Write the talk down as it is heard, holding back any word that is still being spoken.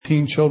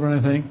16 children, I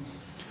think.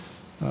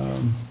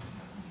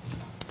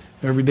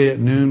 Every day at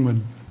noon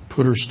would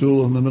put her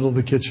stool in the middle of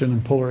the kitchen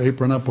and pull her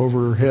apron up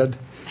over her head.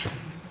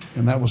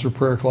 And that was her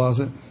prayer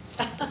closet.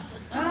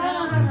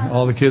 And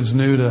all the kids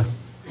knew to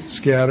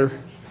scatter.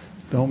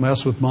 Don't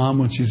mess with Mom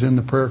when she's in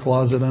the prayer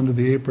closet under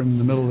the apron in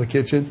the middle of the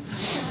kitchen,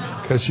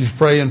 because she's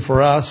praying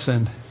for us.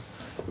 And,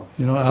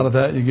 out of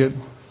that you get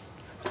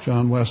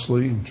John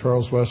Wesley and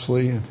Charles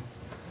Wesley and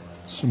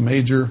some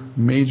major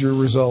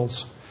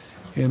results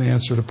in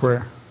answer to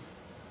prayer.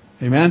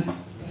 Amen?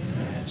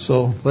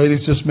 So,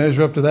 ladies, just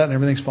measure up to that and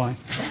everything's fine.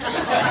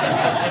 I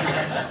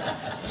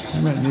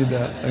might need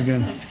that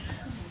again.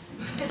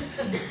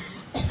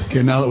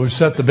 Okay, now that we've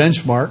set the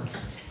benchmark,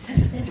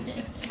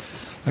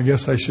 I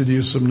guess I should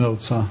use some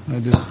notes, huh?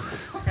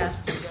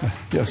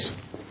 Yes.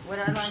 What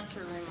I'd like to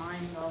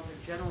remind all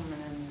the gentlemen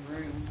in the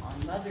room on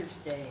Mother's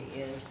Day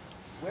is,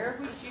 where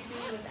would you be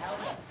without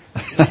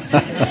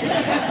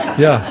us?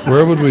 Yeah,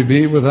 where would we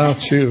be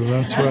without you?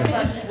 That's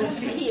right. We'd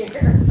be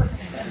here.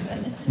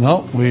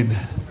 No, we'd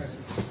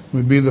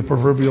be the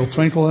proverbial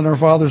twinkle in our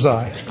Father's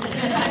eye.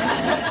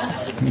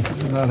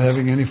 Not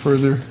having any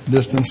further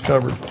distance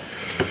covered. Like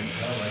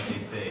they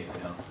say,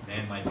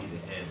 man might be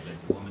the head,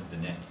 but the woman's the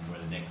neck, and where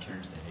the neck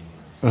turns the head.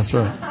 That's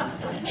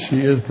right.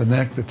 She is the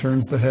neck that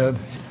turns the head.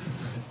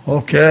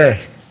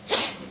 Okay.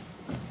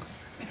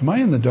 Am I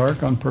in the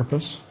dark on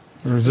purpose?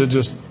 Or is it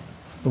just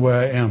the way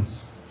I am?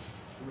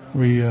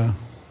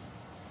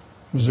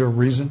 Was there a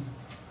reason?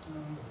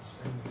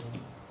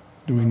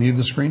 Do we need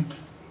the screen?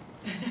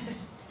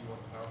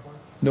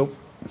 Nope.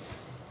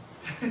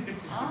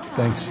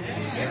 Thanks.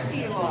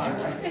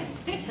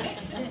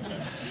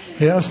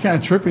 Hey, that was kind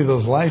of trippy,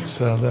 those lights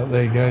that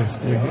they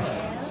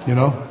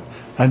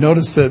I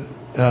noticed that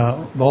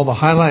all the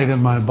highlight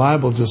in my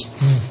Bible just...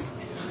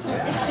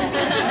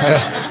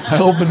 I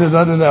opened it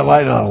under that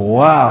light and I thought,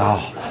 wow,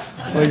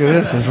 look at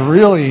this. It's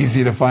really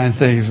easy to find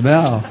things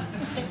now.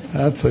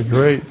 That's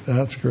great.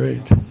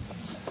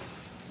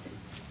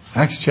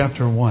 Acts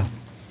chapter 1.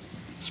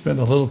 Spend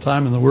a little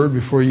time in the Word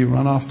before you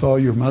run off to all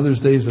your Mother's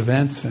Day's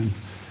events and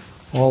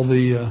all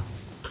the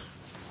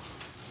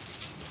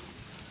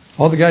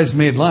guys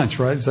made lunch,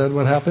 right? Is that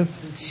what happened?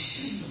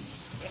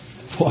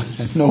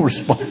 What? No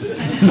response.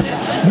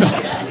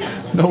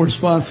 No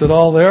response at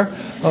all there.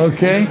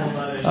 Okay.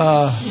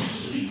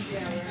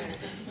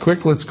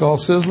 Quick, let's call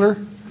Sizzler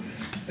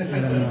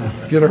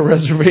and get our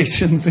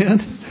reservations in.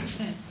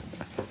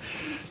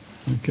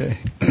 Okay.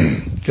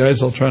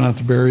 Guys, I'll try not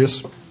to bury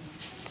us.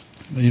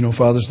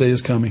 Father's Day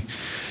is coming.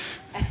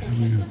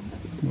 We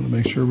want to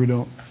make sure we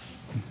don't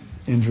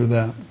injure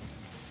that.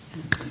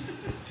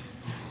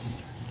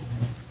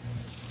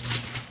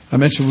 I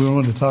mentioned we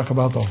wanted to talk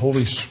about the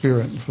Holy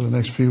Spirit for the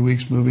next few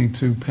weeks, moving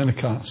to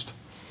Pentecost.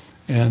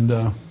 And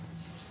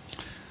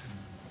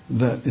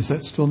does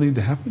that still need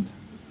to happen?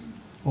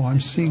 Oh,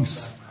 I'm seeing... I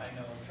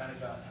know, I'm kind of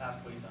got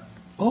halfway done.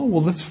 Oh,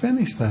 well, let's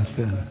finish that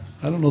then.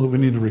 I don't know that we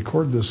need to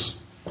record this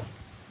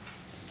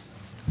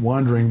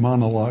wandering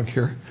monologue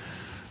here.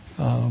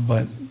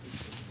 But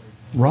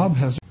Rob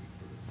has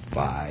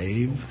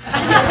 5.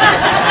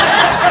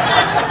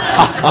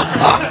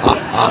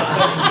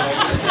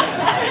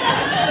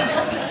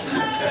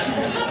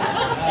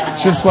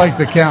 Just like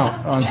the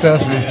count on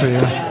Sesame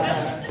Street.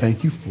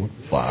 Thank you for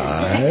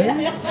 5.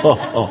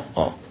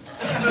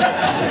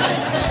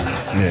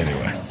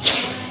 Anyway.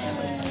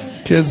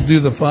 Kids do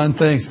the fun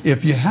things.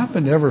 If you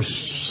happen to ever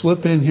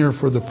slip in here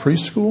for the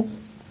preschool,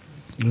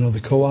 the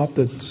co-op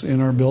that's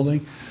in our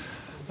building,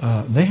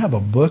 they have a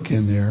book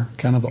in there,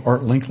 kind of the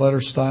Art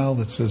Linkletter style,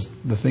 that says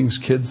the things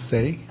kids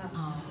say.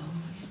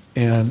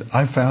 And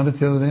I found it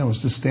the other day. I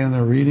was just standing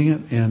there reading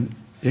it, and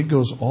it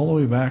goes all the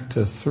way back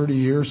to 30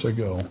 years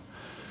ago.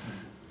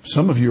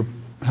 Some of you,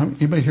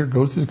 anybody here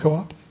go through the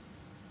co-op?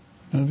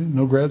 None of you?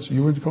 No grads?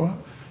 You were in the co-op?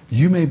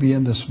 You may be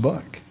in this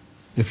book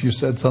if you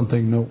said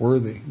something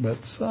noteworthy.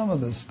 But some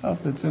of the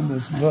stuff that's in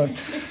this book...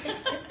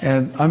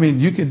 And,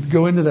 you could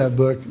go into that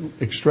book,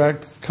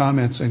 extract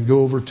comments, and go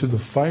over to the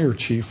fire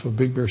chief of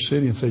Big Bear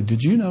City and say,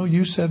 did you know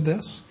you said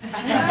this?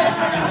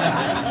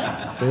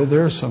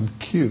 There's some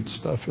cute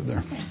stuff in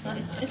there.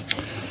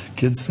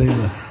 Kids say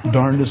the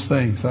darndest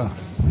things, huh?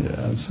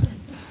 Yes.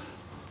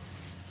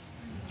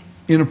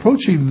 In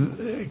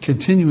approaching,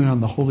 continuing on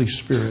the Holy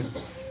Spirit,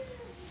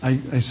 I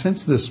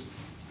sense this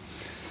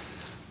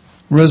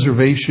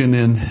reservation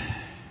in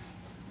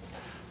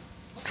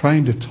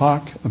trying to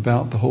talk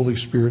about the Holy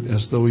Spirit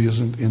as though He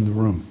isn't in the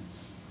room.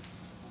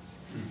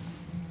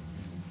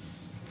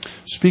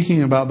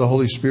 Speaking about the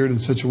Holy Spirit in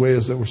such a way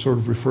as that we're sort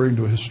of referring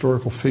to a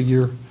historical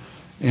figure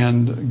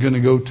and going to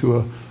go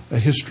to a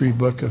history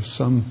book of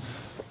some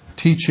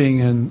teaching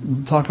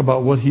and talk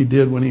about what He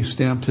did when He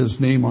stamped His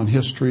name on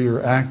history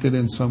or acted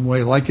in some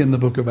way, like in the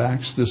book of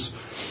Acts, this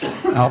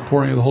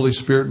outpouring of the Holy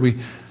Spirit.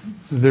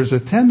 There's a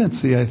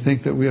tendency, I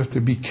think, that we have to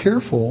be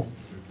careful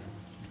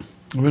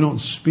we don't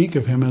speak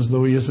of Him as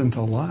though He isn't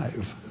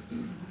alive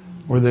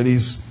or that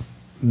He's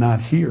not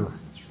here.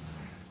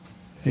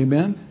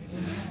 Amen?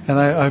 And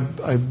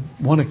I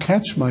want to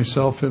catch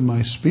myself in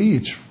my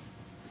speech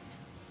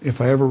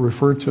if I ever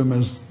refer to him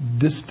as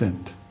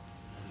distant.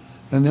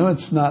 I know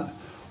it's not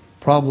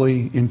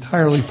probably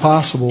entirely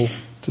possible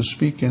to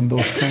speak in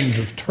those kinds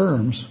of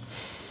terms.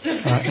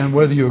 And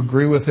whether you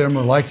agree with him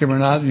or like him or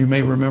not, you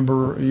may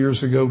remember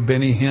years ago,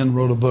 Benny Hinn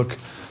wrote a book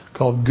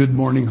called Good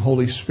Morning,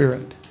 Holy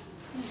Spirit.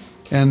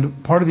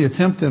 And part of the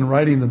attempt in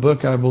writing the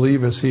book, I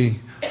believe, as he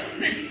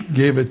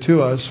gave it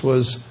to us,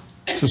 was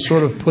to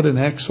sort of put an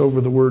X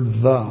over the word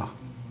the.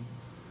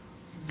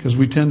 Because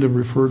we tend to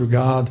refer to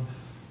God,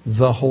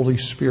 the Holy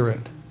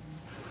Spirit.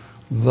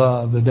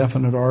 The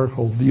definite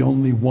article, the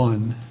only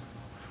one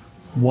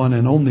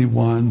and only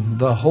one,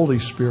 the Holy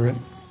Spirit.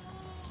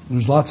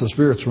 There's lots of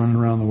spirits running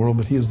around the world,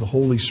 but He is the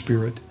Holy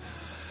Spirit.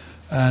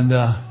 And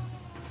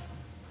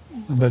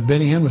but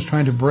Benny Hinn was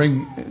trying to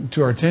bring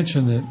to our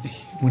attention that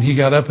when he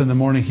got up in the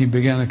morning, he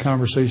began a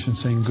conversation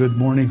saying, "Good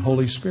morning,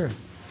 Holy Spirit."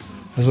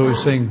 As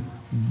always saying,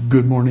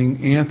 "Good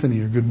morning, Anthony,"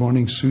 or "Good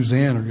morning,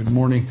 Suzanne," or "Good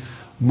morning,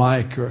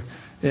 Mike," or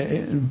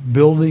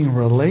building a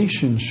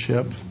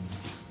relationship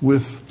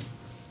with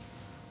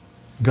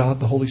God,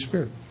 the Holy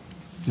Spirit.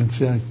 And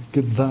see, I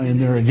get the in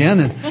there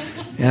again,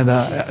 and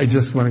I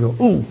just want to go,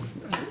 ooh.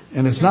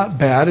 And it's not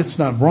bad, it's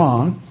not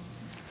wrong.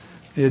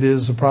 It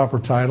is a proper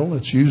title.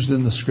 It's used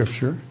in the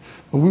Scripture.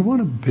 But we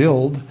want to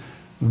build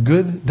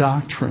good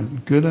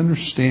doctrine, good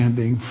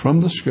understanding from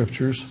the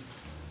Scriptures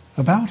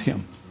about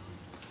Him.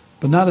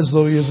 But not as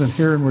though He isn't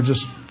here and we're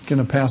just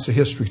going to pass a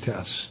history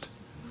test.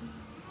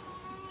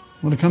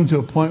 I want to come to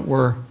a point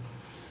where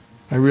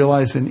I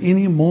realize in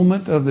any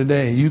moment of the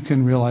day, you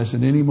can realize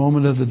in any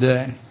moment of the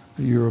day,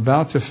 that you're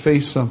about to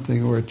face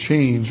something or a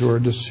change or a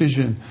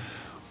decision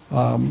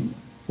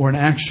or an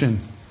action,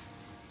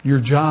 your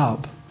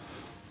job,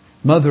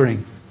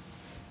 mothering,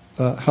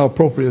 how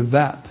appropriate is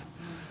that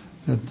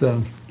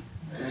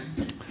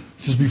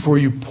just before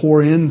you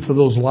pour into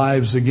those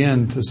lives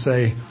again to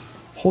say,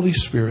 "Holy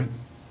Spirit,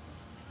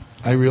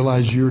 I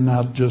realize you're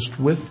not just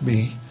with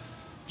me."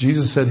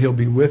 Jesus said He'll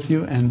be with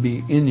you and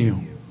be in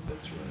you.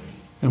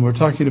 And we're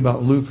talking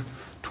about Luke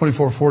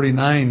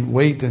 24:49,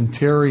 wait and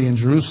tarry in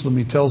Jerusalem,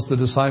 He tells the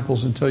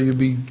disciples, until you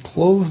be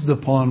clothed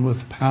upon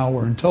with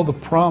power, until the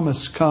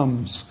promise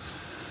comes,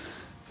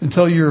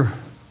 until you're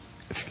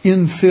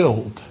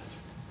infilled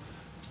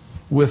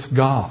with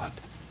God.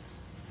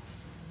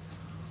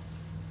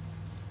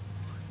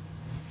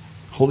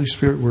 Holy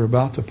Spirit, we're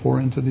about to pour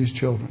into these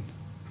children.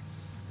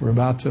 We're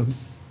about to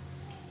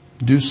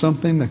do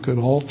something that could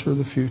alter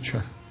the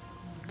future,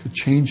 could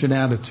change an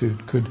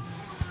attitude, could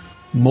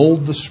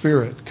mold the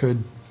spirit,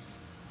 could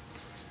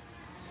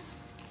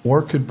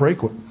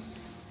break it.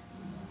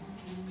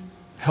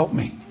 Help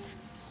me.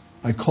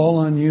 I call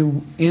on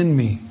you in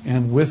me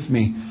and with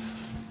me.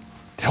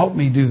 Help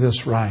me do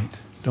this right.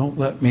 Don't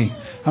let me.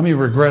 How many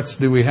regrets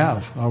do we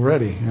have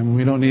already? And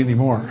we don't need any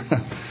more.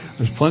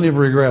 There's plenty of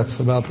regrets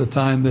about the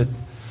time that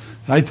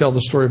I tell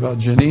the story about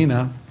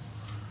Janina.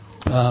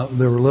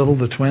 They were little,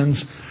 the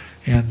twins,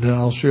 and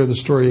I'll share the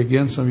story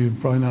again. Some of you have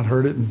probably not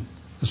heard it, and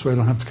this way I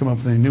don't have to come up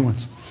with any new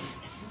ones.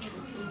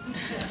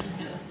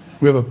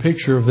 We have a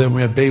picture of them.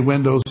 We had bay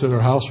windows at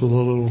our house with a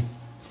little,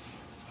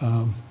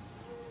 an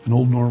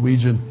old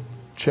Norwegian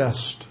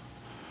chest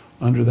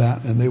under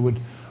that. And they would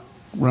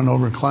run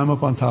over and climb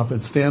up on top of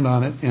it, stand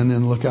on it, and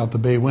then look out the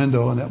bay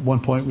window. And at one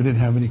point, we didn't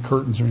have any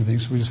curtains or anything,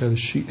 so we just had a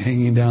sheet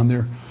hanging down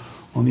there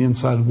on the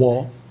inside of the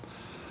wall.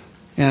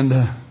 And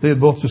they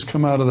had both just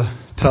come out of the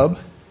tub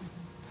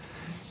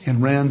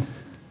and ran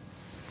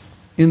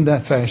in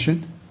that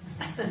fashion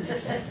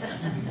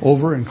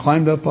over and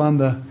climbed up on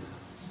the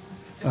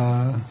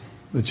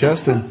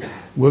chest and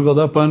wiggled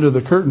up under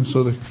the curtain,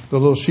 so the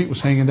little sheet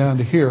was hanging down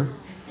to here,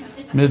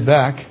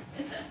 mid-back,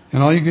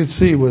 and all you could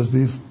see was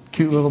these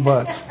cute little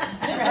butts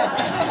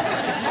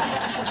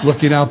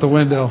looking out the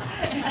window,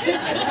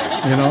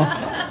 you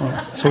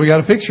know. So we got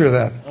a picture of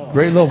that.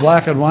 Great little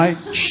black and white.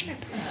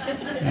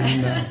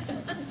 And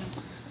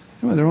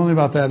anyway, they're only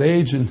about that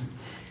age, and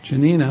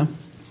Janina,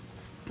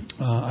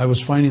 I was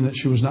finding that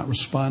she was not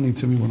responding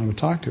to me when I would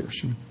talk to her.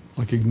 She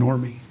would ignore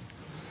me.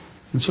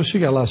 And so she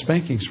got a lot of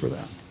spankings for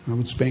that. I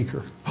would spank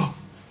her. Oh,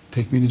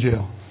 take me to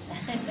jail.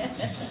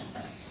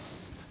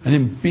 I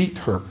didn't beat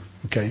her,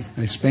 okay?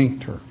 I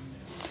spanked her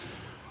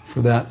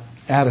for that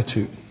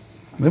attitude.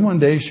 And then one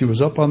day she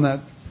was up on that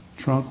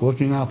trunk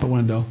looking out the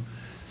window,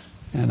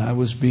 and I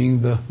was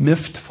being the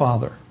miffed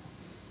father.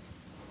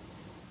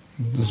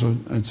 So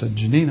I said,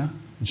 "Janina,"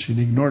 and she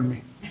ignored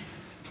me.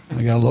 And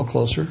I got a little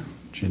closer.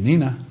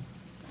 "Janina."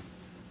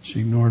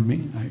 She ignored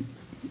me.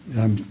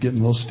 I'm getting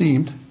a little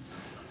steamed.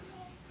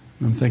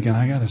 I'm thinking,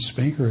 I got to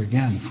spank her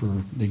again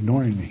for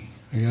ignoring me.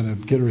 I got to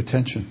get her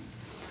attention.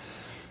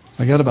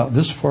 I got about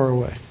this far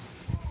away,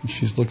 and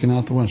she's looking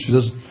out the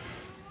window.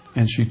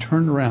 And she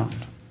turned around.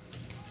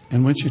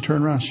 And when she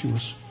turned around, she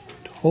was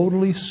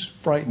totally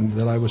frightened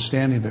that I was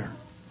standing there.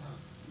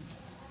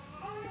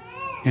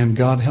 And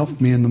God helped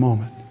me in the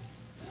moment,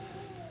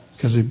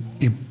 because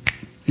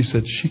he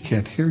said, "She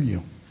can't hear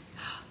you."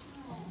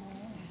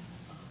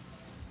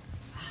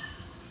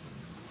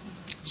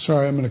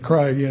 Sorry, I'm going to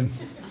cry again.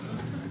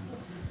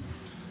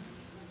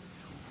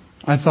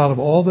 I thought of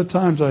all the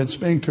times I had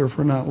spanked her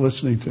for not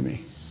listening to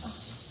me.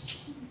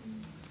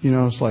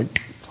 It's like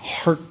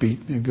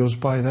heartbeat. It goes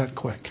by that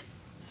quick.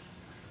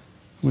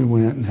 We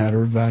went and had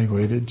her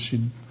evaluated.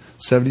 She'd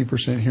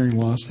 70% hearing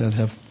loss, had to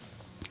have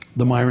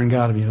the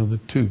myringotomy, the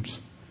tubes.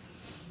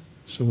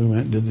 So we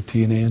went and did the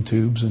TNA and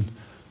tubes, and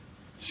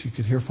she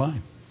could hear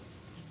fine.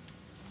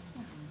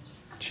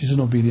 She's an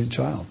obedient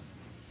child.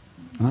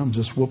 And I'm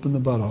just whooping the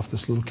butt off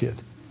this little kid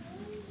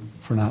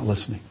for not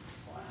listening.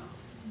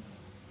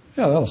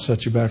 Yeah, that'll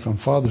set you back on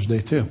Father's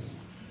Day too.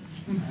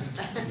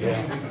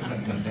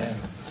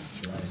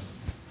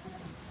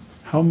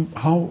 How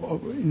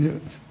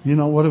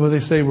what do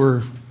they say?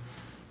 We're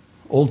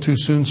old too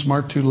soon,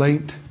 smart too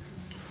late.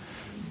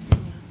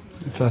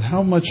 I thought,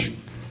 how much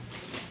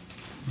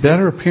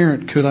better a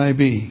parent could I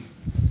be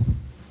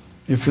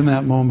if in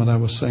that moment I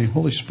was saying,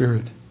 Holy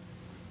Spirit,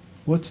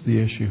 what's the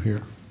issue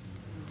here?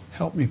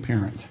 Help me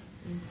parent.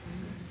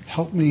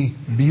 Help me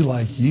be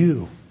like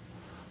you.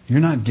 You're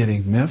not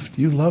getting miffed.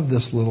 You love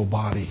this little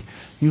body.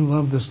 You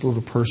love this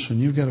little person.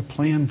 You've got a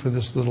plan for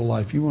this little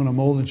life. You want to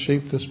mold and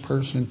shape this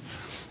person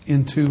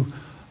into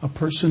a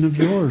person of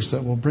yours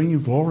that will bring you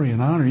glory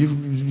and honor. You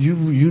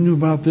knew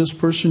about this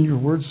person. Your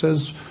word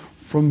says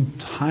from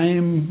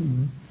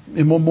time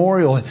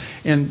immemorial.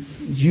 And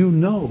you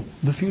know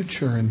the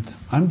future. And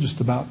I'm just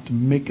about to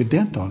make a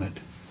dent on it.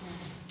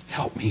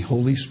 Help me,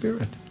 Holy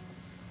Spirit.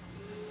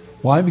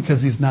 Why?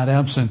 Because He's not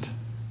absent.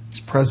 He's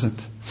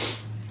present.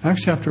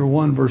 Acts chapter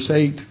 1, verse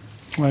 8.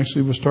 Well,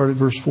 actually, we'll start at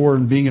verse 4.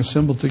 And being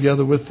assembled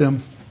together with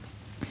them,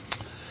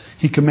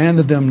 He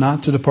commanded them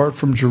not to depart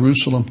from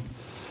Jerusalem,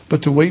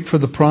 but to wait for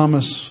the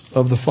promise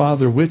of the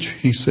Father, which,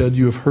 He said,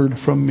 you have heard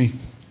from me.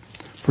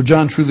 For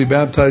John truly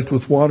baptized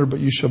with water, but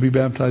you shall be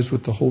baptized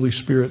with the Holy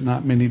Spirit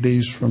not many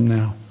days from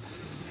now.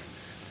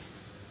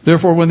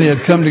 Therefore, when they had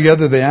come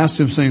together, they asked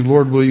Him, saying,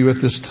 Lord, will you at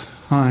this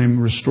time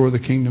restore the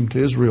kingdom to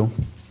Israel?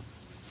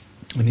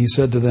 And He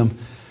said to them,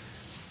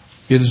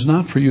 it is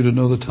not for you to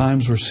know the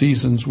times or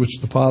seasons which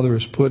the Father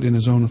has put in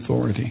His own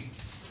authority.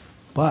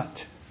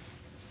 But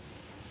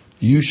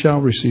you shall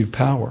receive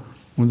power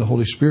when the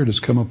Holy Spirit has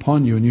come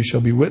upon you, and you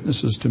shall be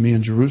witnesses to me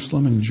in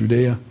Jerusalem and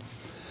Judea,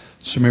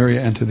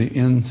 Samaria, and to the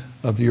end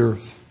of the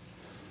earth.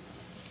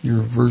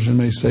 Your version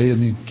may say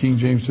in the King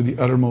James, to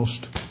the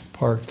uttermost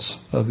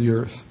parts of the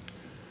earth.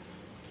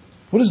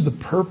 What is the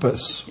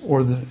purpose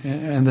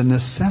and the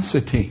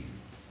necessity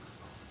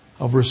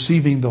of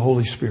receiving the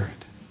Holy Spirit?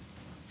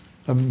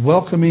 Of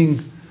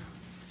welcoming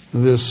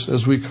this,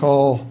 as we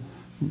call,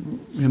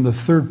 in the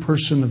third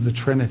person of the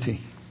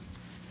Trinity.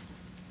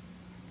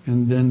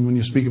 And then when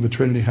you speak of a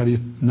Trinity, how do you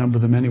number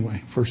them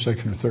anyway? First,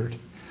 second, or third?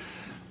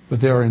 But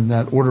they are in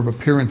that order of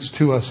appearance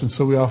to us, and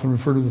so we often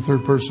refer to the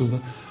third person of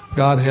the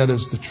Godhead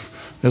as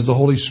the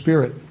Holy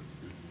Spirit.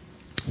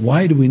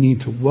 Why do we need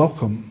to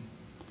welcome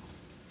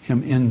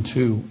Him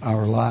into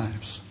our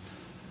lives?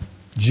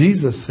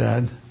 Jesus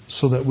said,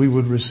 so that we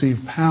would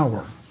receive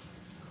power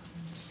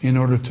in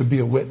order to be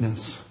a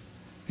witness,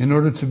 in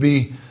order to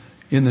be,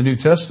 in the New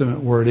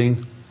Testament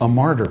wording, a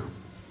martyr,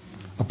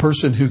 a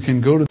person who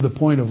can go to the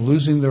point of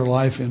losing their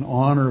life in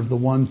honor of the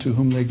one to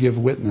whom they give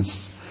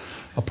witness,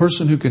 a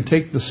person who can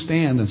take the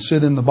stand and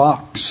sit in the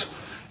box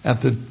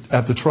at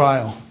the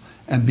trial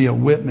and be a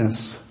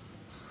witness,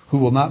 who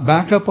will not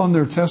back up on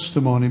their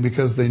testimony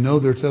because they know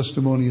their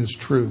testimony is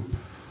true,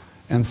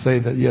 and say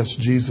that yes,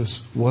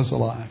 Jesus was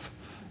alive.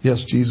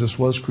 Yes, Jesus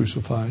was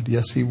crucified.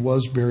 Yes, He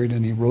was buried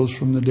and He rose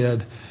from the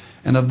dead.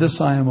 And of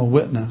this I am a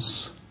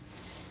witness.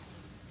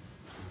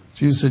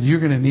 Jesus said, you're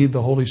going to need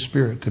the Holy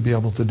Spirit to be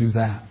able to do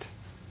that,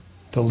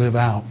 to live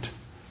out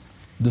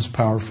this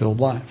power-filled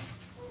life.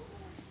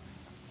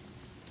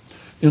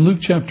 In Luke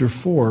chapter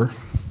 4,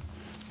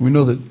 we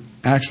know that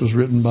Acts was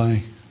written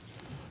by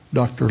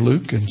Dr.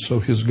 Luke, and so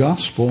his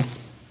gospel,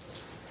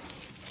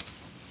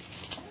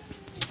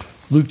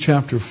 Luke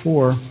chapter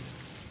 4,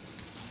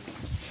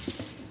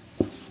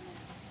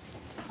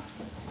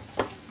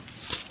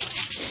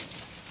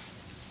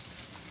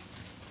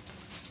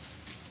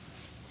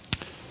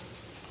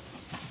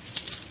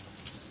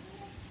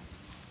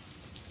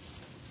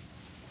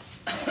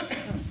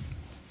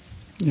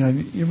 yeah,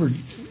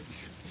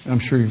 I'm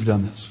sure you've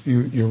done this.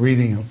 You're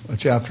reading a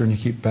chapter and you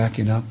keep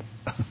backing up.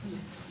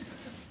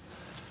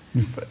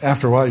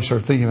 After a while, you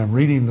start thinking, I'm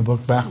reading the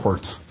book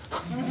backwards.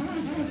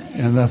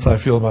 And that's how I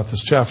feel about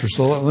this chapter.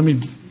 So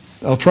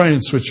I'll try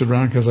and switch it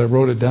around because I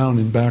wrote it down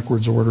in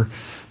backwards order.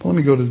 But let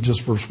me go to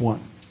just verse 1.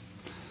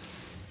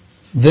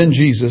 Then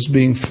Jesus,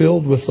 being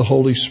filled with the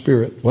Holy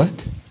Spirit.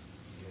 What?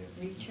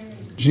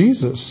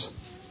 Jesus,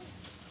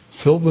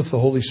 filled with the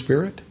Holy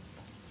Spirit?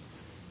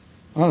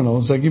 I don't know,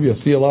 does that give you a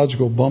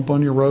theological bump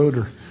on your road,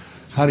 or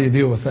how do you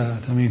deal with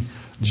that? I mean,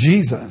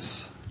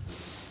 Jesus,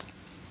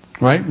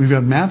 right? We've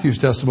got Matthew's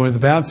testimony of the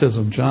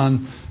baptism.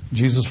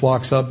 Jesus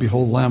walks up,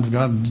 behold the Lamb of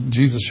God. And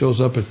Jesus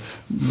shows up at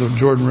the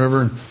Jordan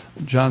River,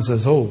 and John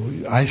says, oh,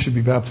 I should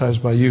be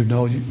baptized by you.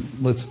 No,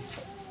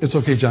 it's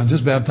okay, John,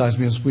 just baptize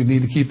me. We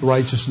need to keep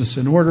righteousness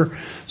in order.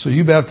 So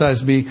you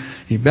baptize me.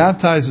 He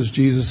baptizes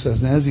Jesus,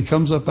 and as he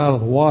comes up out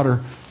of the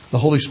water, the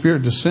Holy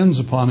Spirit descends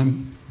upon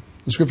him,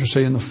 the Scriptures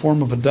say in the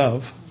form of a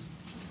dove,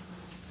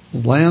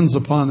 lands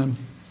upon him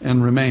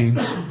and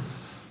remains.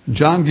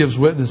 John gives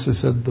witness. He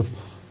said,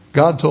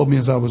 God told me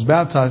as I was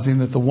baptizing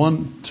that the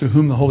one to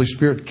whom the Holy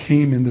Spirit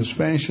came in this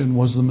fashion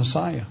was the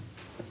Messiah.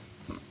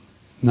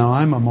 Now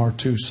I'm a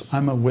martus.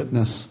 I'm a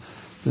witness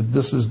that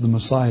this is the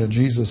Messiah,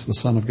 Jesus, the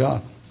Son of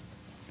God.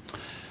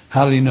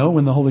 How did he know?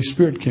 When the Holy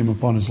Spirit came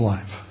upon his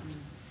life.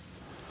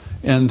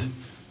 And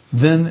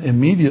then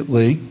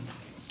immediately,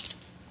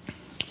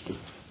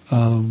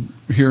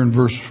 here in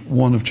verse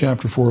 1 of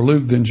chapter 4 of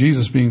Luke, then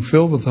Jesus, being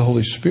filled with the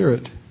Holy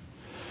Spirit,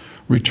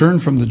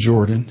 returned from the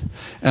Jordan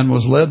and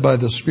was led by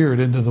the Spirit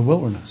into the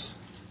wilderness.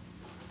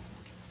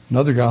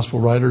 Another gospel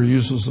writer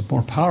uses a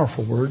more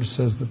powerful word. It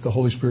says that the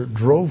Holy Spirit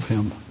drove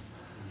him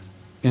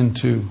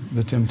into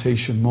the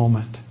temptation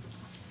moment.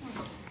 I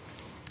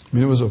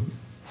mean, it was a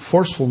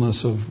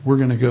forcefulness of, we're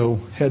going to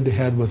go head to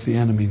head with the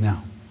enemy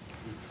now.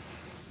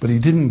 But he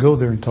didn't go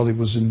there until he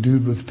was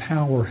endued with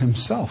power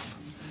himself.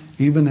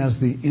 Even as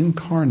the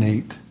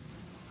incarnate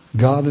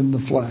God in the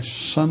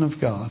flesh, Son of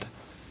God,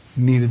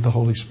 needed the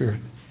Holy Spirit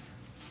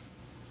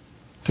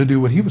to do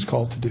what he was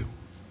called to do.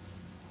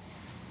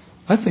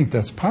 I think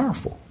that's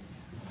powerful.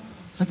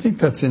 I think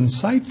that's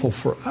insightful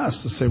for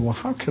us to say, well,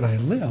 how could I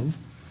live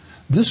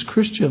this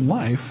Christian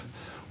life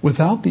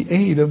without the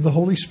aid of the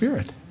Holy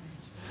Spirit?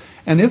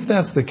 And if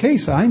that's the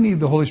case, I need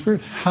the Holy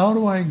Spirit. How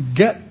do I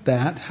get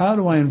that? How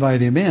do I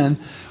invite him in?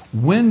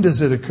 When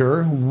does it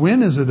occur?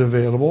 When is it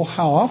available?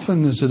 How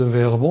often is it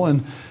available?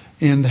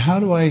 And how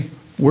do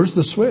where's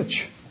the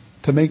switch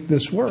to make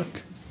this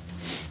work?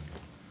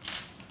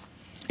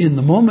 In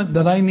the moment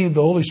that I need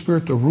the Holy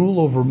Spirit to rule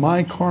over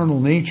my carnal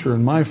nature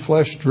and my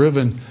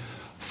flesh-driven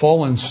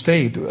fallen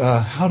state,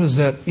 how does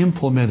that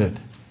implement it?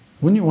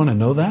 Wouldn't you want to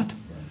know that?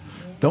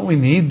 Don't we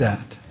need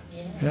that?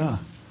 Yeah.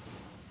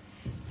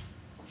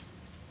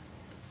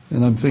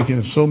 And I'm thinking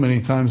of so many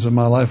times in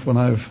my life when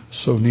I've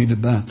so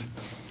needed that.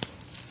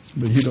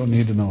 But you don't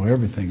need to know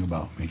everything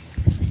about me.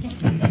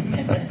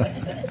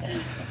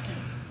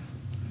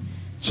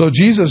 So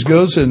Jesus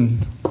goes and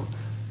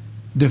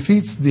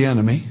defeats the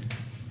enemy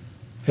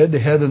head to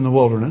head in the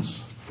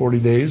wilderness, 40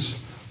 days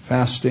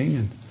fasting.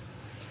 And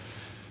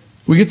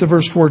we get to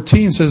verse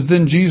 14, says,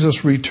 then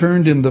Jesus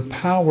returned in the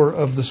power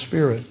of the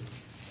Spirit.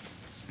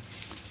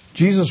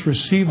 Jesus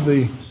received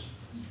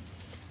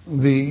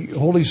the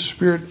Holy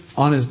Spirit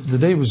on the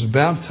day he was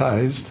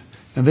baptized,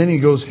 and then he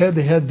goes head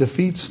to head,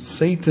 defeats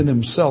Satan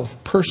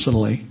himself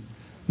personally,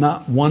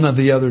 not one of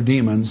the other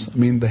demons. I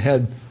mean, the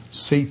head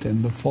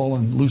Satan, the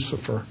fallen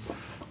Lucifer,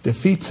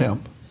 defeats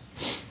him,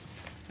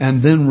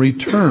 and then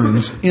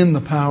returns in the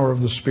power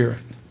of the Spirit.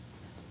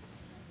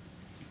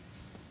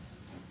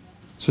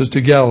 It says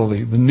to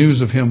Galilee, the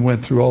news of him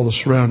went through all the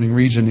surrounding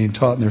region. He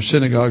taught in their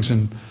synagogues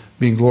and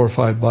being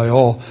glorified by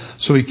all.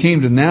 So he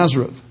came to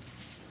Nazareth,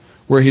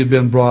 where he had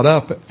been brought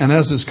up. And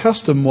as his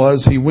custom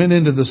was, he went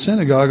into the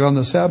synagogue on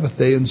the Sabbath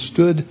day and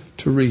stood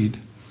to read.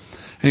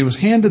 And he was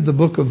handed the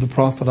book of the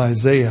prophet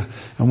Isaiah.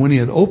 And when he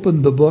had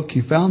opened the book,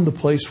 he found the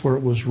place where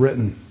it was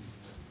written.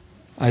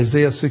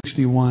 Isaiah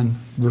 61,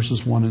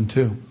 verses 1 and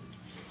 2.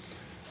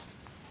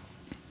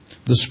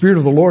 The Spirit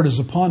of the Lord is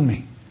upon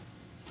me,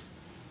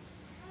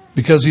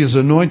 because he has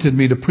anointed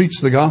me to preach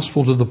the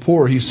gospel to the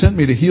poor. He sent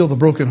me to heal the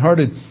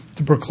brokenhearted,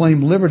 to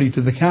proclaim liberty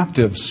to the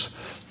captives,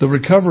 the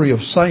recovery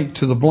of sight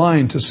to the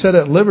blind, to set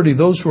at liberty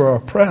those who are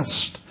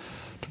oppressed,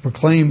 to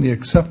proclaim the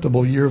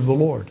acceptable year of the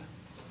Lord.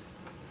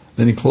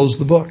 Then he closed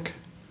the book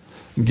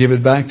and gave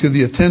it back to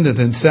the attendant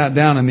and sat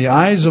down. And the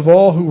eyes of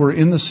all who were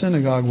in the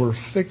synagogue were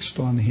fixed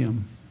on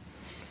him.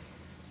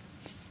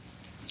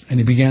 And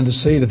he began to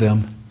say to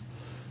them,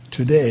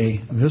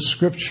 today this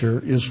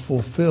scripture is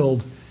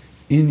fulfilled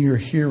in your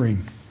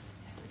hearing.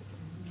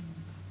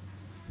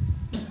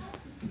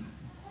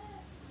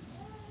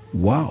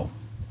 Wow.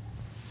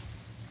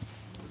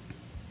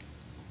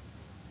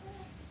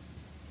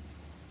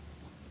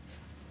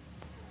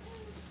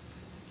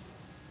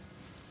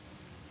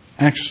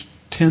 Acts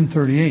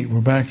 10:38.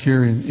 We're back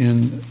here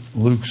in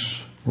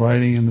Luke's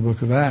writing in the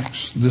book of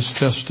Acts. This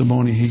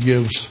testimony he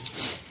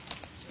gives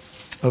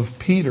of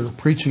Peter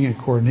preaching at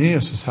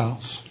Cornelius'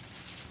 house.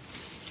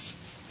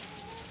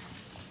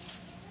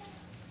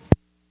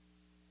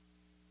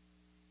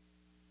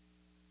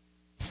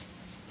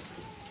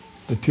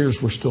 The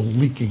tears were still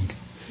leaking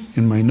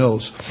in my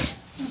nose.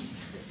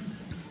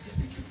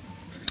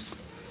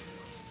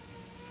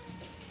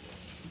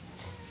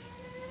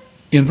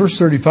 In verse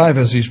 35,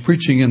 as he's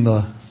preaching in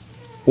the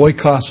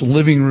oikos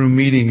living room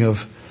meeting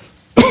of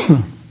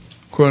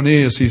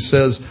Cornelius, he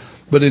says,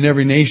 but in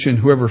every nation,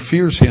 whoever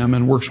fears him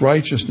and works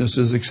righteousness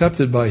is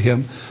accepted by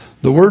him.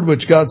 The word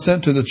which God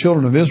sent to the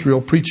children of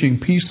Israel, preaching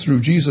peace through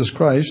Jesus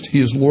Christ,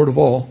 he is Lord of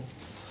all.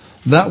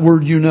 That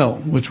word you know,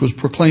 which was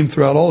proclaimed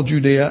throughout all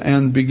Judea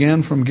and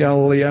began from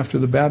Galilee after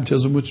the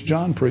baptism which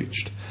John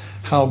preached,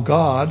 how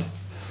God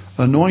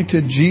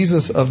anointed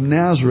Jesus of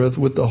Nazareth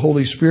with the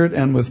Holy Spirit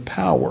and with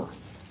power,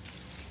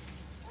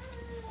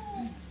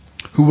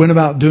 who went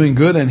about doing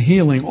good and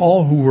healing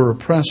all who were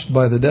oppressed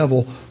by the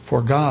devil,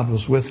 for God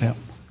was with him.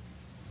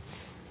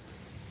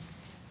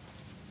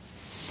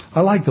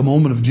 I like the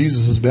moment of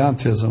Jesus'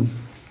 baptism,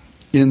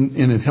 and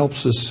it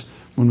helps us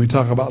when we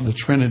talk about the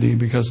Trinity,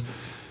 because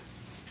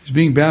he's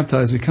being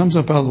baptized. He comes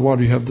up out of the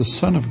water. You have the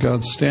Son of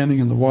God standing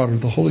in the water,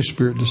 the Holy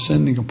Spirit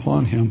descending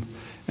upon him,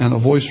 and a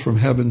voice from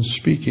heaven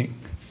speaking,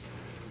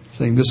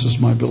 saying, "This is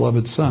my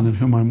beloved Son, in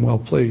whom I'm well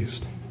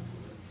pleased."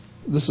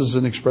 This is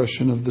an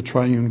expression of the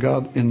triune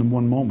God in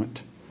one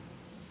moment.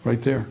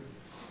 Right there.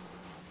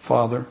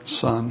 Father,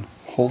 Son,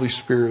 Holy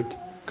Spirit,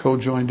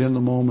 co-joined in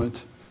the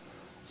moment.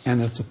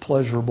 And it's a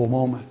pleasurable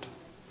moment.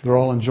 They're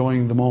all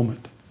enjoying the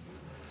moment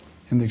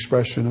in the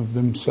expression of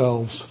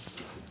themselves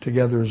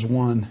together as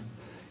one,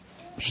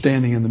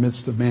 standing in the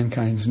midst of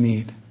mankind's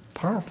need.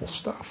 Powerful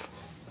stuff.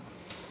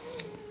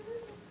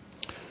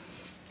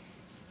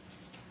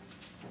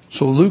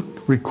 So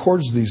Luke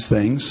records these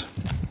things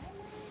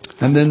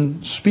and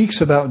then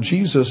speaks about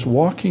Jesus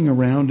walking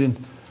around and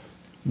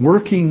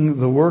working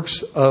the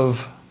works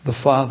of the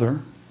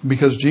Father,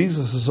 because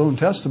Jesus' own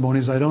testimony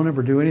is, I don't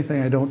ever do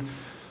anything. I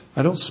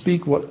don't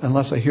speak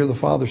unless I hear the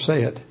Father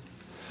say it.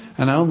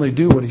 And I only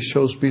do what he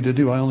shows me to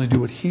do. I only do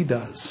what he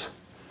does.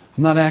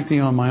 I'm not acting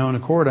on my own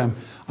accord.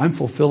 I'm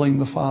fulfilling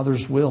the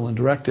Father's will and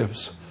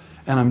directives.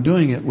 And I'm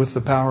doing it with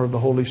the power of the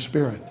Holy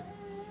Spirit.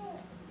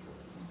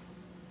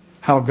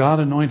 How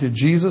God anointed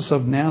Jesus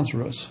of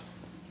Nazareth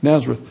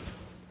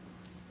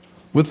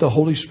with the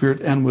Holy Spirit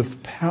and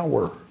with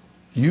power.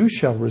 You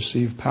shall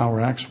receive power.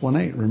 Acts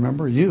 1:8.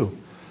 Remember, you,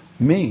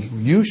 me,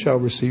 you shall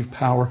receive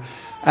power.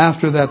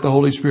 After that, the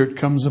Holy Spirit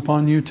comes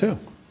upon you too.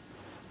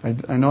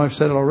 I know I've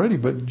said it already,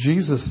 but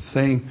Jesus is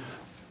saying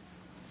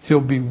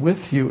he'll be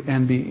with you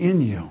and be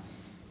in you.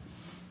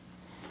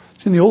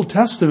 See, in the Old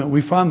Testament, we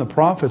find the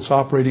prophets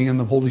operating in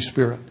the Holy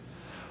Spirit,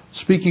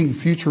 speaking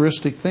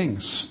futuristic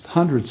things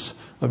hundreds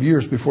of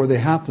years before they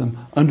happen,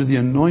 under the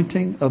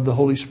anointing of the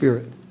Holy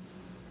Spirit,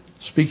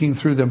 speaking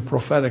through them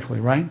prophetically,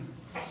 right?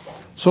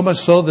 So much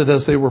so that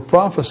as they were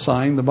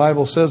prophesying, the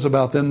Bible says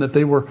about them that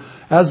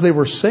as they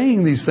were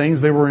saying these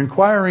things, they were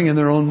inquiring in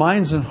their own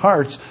minds and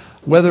hearts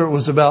whether it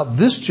was about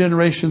this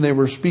generation they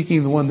were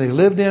speaking, the one they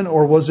lived in,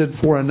 or was it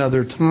for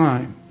another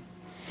time.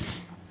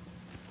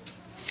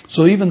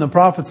 So even the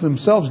prophets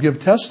themselves give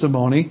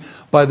testimony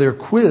by their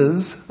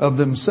quiz of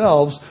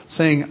themselves,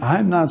 saying,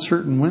 I'm not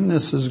certain when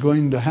this is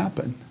going to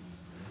happen,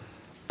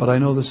 but I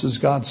know this is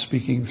God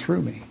speaking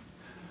through me.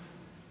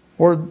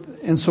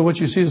 And so what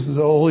you see is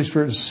the Holy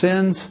Spirit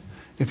descends,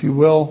 if you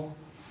will,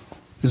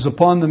 is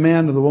upon the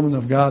man or the woman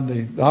of God.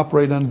 They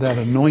operate under that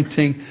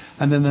anointing,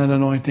 and then that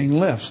anointing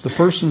lifts. The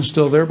person's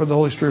still there, but the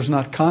Holy Spirit's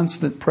not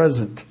constant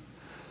present.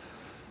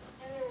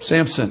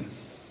 Samson,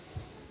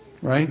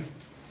 right?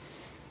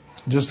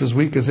 Just as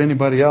weak as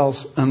anybody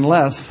else,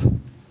 unless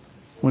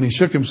when he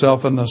shook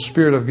himself and the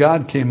Spirit of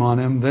God came on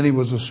him, then he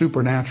was a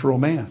supernatural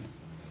man.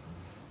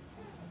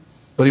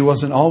 But he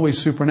wasn't always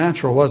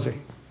supernatural, was he?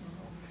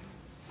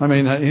 I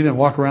mean, he didn't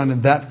walk around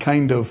in that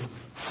kind of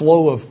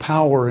flow of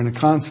power in a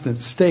constant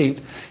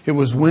state. It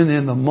was when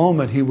in the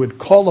moment he would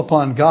call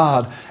upon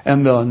God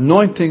and the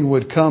anointing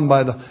would come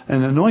and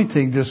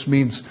anointing just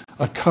means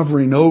a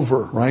covering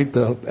over, right?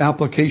 The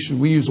application,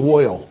 we use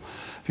oil.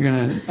 If you're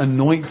going to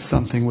anoint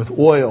something with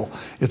oil,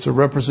 it's a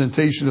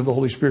representation of the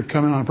Holy Spirit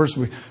coming on a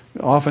person.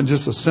 Often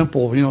just a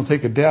simple,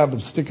 take a dab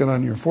and stick it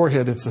on your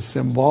forehead. It's a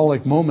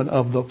symbolic moment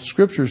of the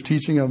Scriptures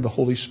teaching of the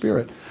Holy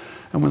Spirit.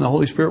 And when the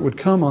Holy Spirit would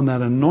come on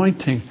that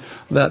anointing,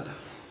 that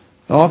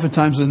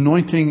oftentimes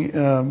anointing,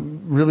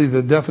 really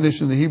the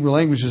definition of the Hebrew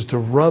language is to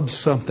rub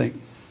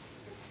something,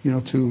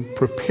 to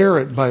prepare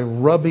it by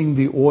rubbing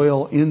the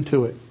oil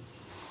into it.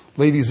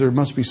 Ladies, there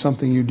must be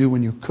something you do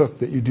when you cook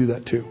that you do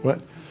that too.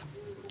 What?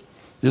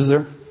 Is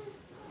there?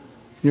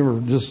 You ever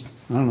just,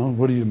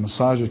 what do you,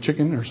 massage a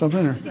chicken or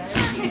something? Or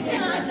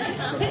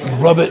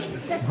rub it,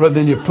 but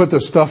then you put the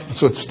stuff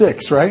so it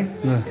sticks, right?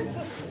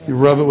 You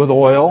rub it with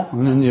oil,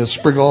 and then you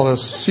sprinkle all the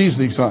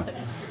seasonings on it.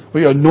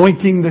 Well, you're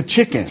anointing the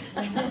chicken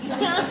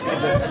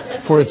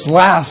for its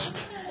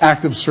last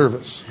act of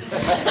service.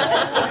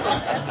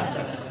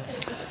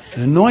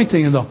 The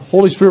anointing, and the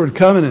Holy Spirit would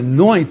come and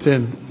anoint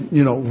and,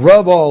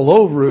 rub all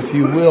over, if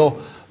you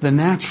will, the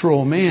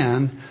natural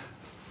man,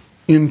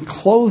 in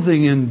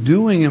clothing and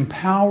doing,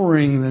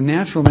 empowering the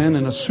natural man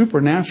in a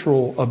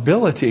supernatural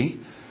ability.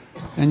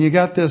 And you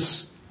got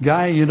this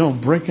guy,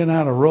 breaking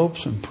out of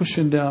ropes and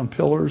pushing down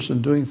pillars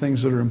and doing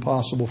things that are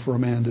impossible for a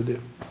man to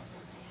do.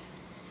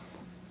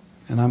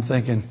 And I'm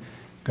thinking,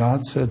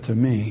 God said to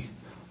me,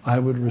 I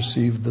would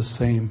receive the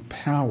same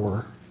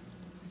power,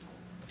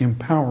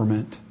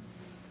 empowerment,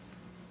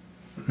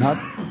 not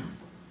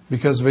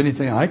because of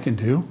anything I can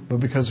do,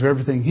 but because of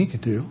everything He could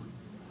do.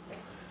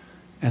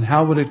 And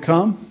how would it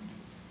come?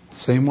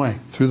 Same way,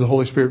 through the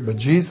Holy Spirit. But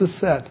Jesus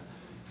said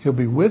He'll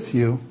be with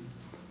you,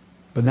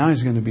 but now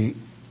He's going to be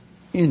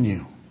in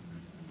you.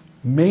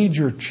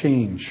 Major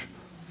change,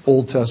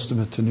 Old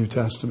Testament to New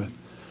Testament.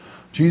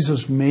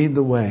 Jesus made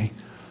the way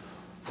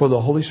for the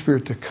Holy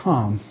Spirit to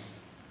come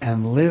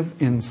and live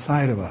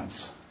inside of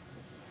us.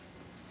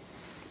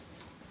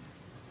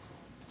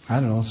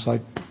 I don't know, it's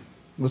like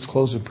let's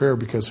close in prayer,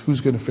 because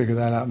who's going to figure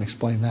that out and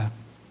explain that?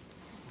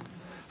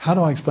 How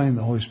do I explain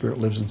the Holy Spirit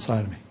lives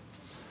inside of me?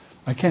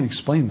 I can't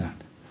explain that,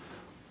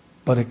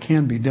 but it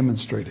can be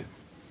demonstrated.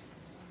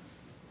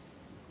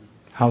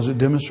 How is it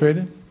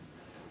demonstrated?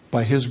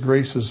 By His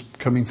graces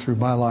coming through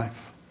my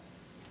life.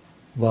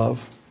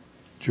 Love,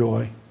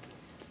 joy,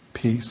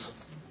 peace,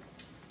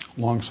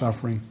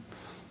 long-suffering,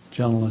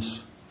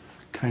 gentleness,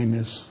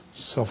 kindness,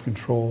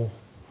 self-control.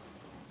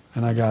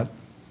 And I got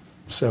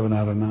 7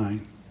 out of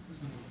 9.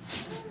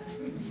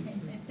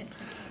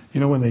 You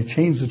know, when they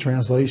changed the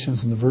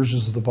translations and the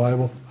versions of the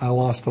Bible, I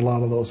lost a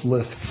lot of those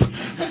lists.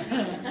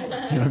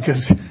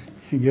 Because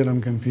you get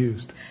them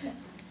confused.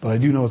 But I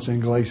do know it's in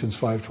Galatians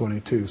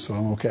 5:22, so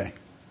I'm okay.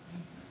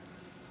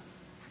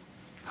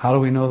 How do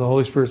we know the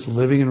Holy Spirit's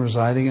living and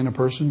residing in a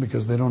person?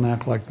 Because they don't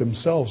act like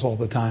themselves all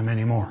the time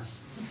anymore.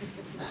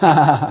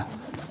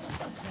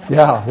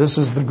 Yeah, this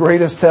is the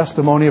greatest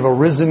testimony of a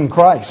risen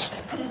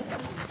Christ,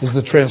 is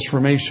the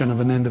transformation of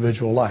an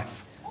individual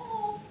life.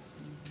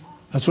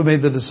 That's what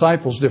made the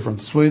disciples different.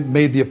 That's what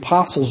made the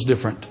apostles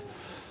different.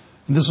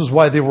 And this is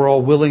why they were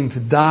all willing to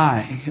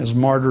die as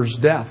martyrs'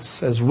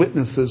 deaths, as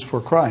witnesses for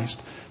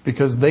Christ,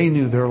 because they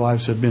knew their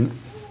lives had been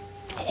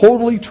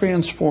totally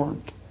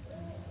transformed.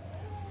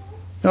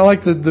 I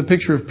like the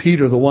picture of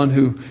Peter, the one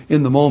who,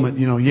 in the moment,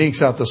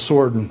 yanks out the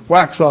sword and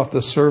whacks off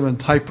the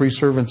high priest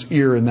servant's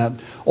ear in that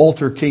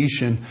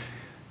altercation.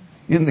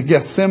 In the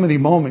Gethsemane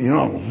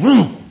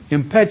moment,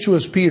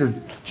 impetuous Peter.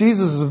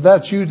 Jesus, if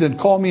that's you, then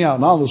call me out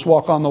and I'll just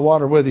walk on the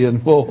water with you.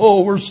 And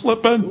we're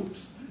slipping.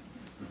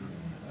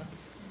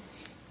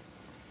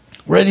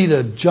 Ready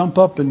to jump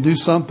up and do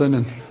something.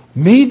 And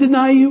me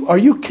deny you? Are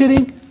you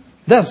kidding?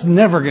 That's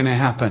never going to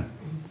happen.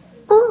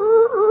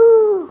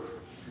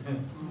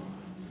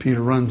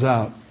 Peter runs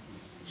out,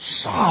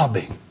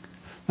 sobbing,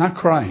 not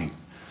crying,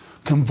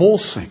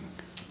 convulsing,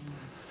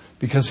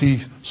 because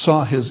he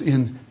saw his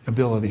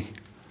inability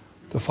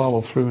to follow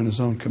through in his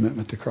own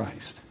commitment to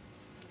Christ.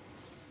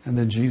 And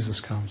then Jesus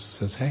comes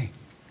and says, hey,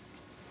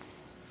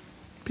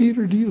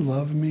 Peter, do you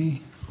love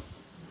me?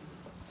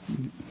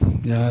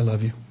 Yeah, I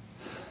love you.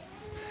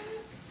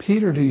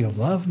 Peter, do you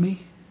love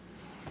me?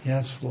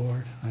 Yes,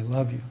 Lord, I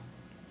love you.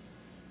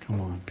 Come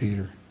on,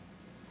 Peter.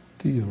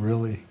 Do you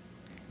really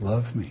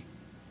love me?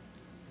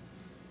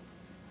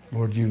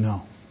 Lord, you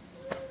know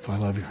if I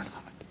love you or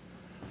not.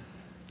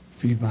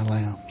 Feed my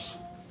lambs.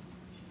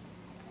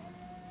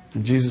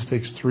 And Jesus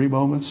takes 3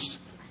 moments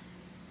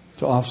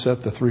to offset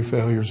the 3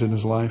 failures in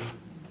his life,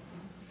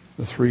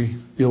 the 3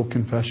 ill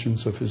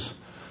confessions of his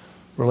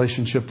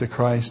relationship to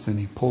Christ, and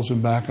he pulls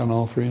him back on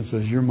all 3 and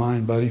says, you're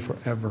mine, buddy,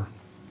 forever.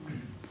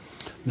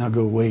 Now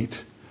go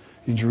wait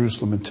in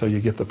Jerusalem until you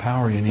get the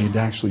power you need to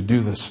actually do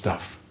this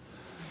stuff.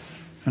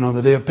 And on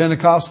the day of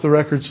Pentecost, the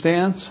record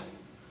stands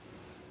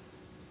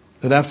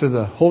that after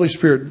the Holy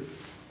Spirit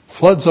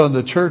floods on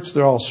the church,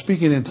 they're all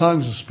speaking in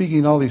tongues and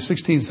speaking all these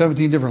 16,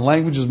 17 different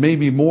languages,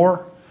 maybe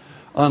more,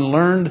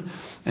 unlearned.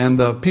 And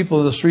the people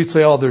of the street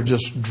say, they're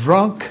just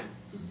drunk.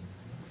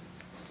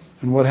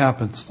 And what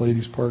happens?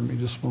 Ladies, pardon me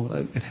just a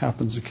moment. It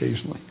happens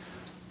occasionally.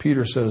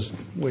 Peter says,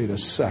 wait a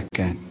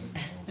second.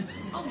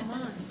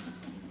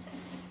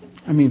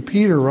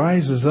 Peter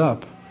rises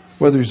up,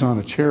 whether he's on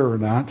a chair or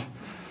not,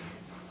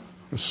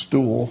 a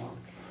stool.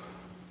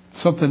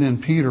 Something in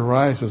Peter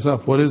rises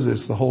up. What is it?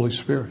 It's the Holy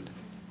Spirit.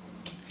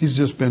 He's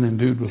just been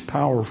endued with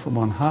power from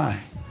on high.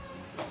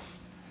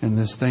 And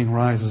this thing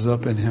rises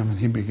up in him and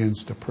he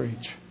begins to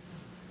preach.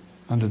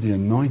 Under the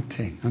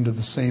anointing, under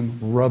the same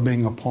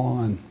rubbing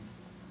upon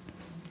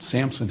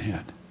Samson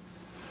had.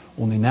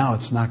 Only now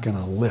it's not going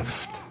to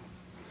lift.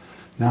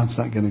 Now it's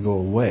not going to go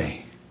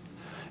away.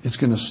 It's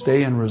going to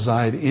stay and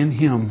reside in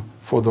him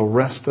for the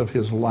rest of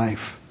his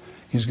life.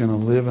 He's going to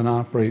live and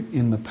operate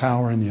in the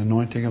power and the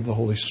anointing of the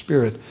Holy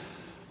Spirit,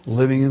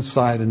 living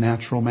inside a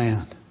natural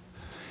man.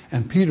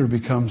 And Peter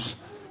becomes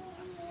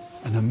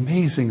an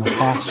amazing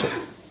apostle,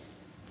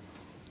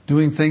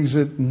 doing things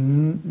that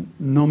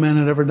no man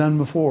had ever done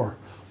before.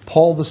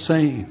 Paul the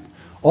same.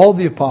 All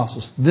the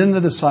apostles, then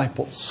the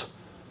disciples.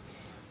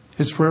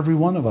 It's for every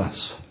one of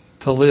us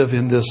to live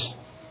in this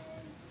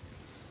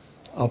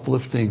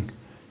uplifting,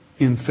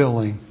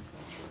 infilling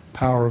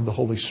power of the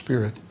Holy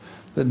Spirit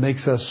that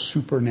makes us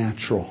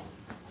supernatural.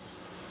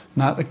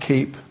 Not a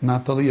cape,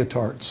 not the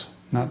leotards,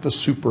 not the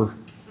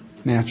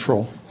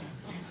supernatural.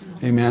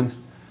 Amen.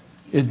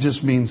 It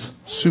just means,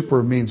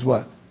 super means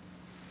what?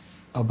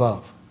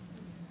 Above.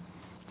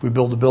 If we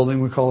build a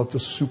building, we call it the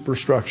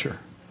superstructure.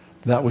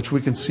 That which we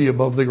can see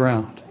above the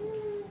ground.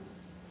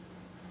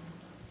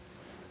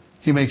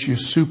 He makes you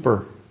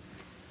supernatural.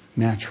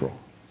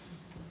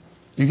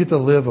 You get to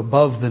live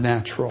above the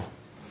natural.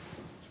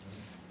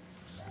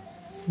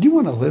 Do you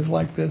want to live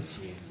like this?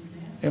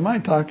 Am I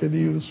talking to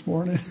you this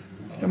morning?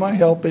 Am I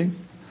helping?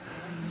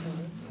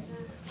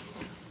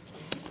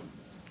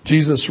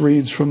 Jesus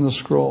reads from the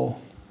scroll.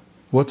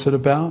 What's it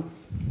about?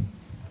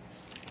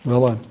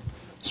 Well, the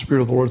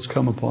Spirit of the Lord's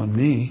come upon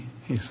me,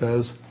 he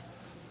says,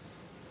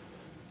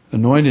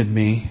 anointed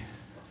me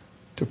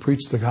to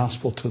preach the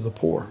gospel to the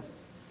poor.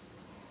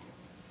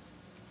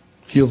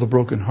 heal the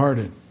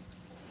brokenhearted,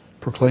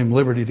 proclaim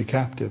liberty to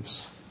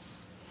captives,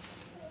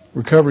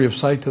 recovery of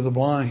sight to the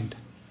blind,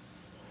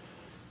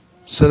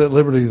 set at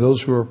liberty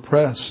those who are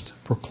oppressed,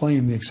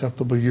 proclaim the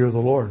acceptable year of the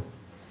Lord.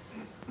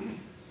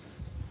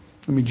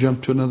 Let me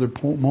jump to another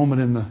moment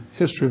in the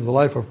history of the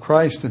life of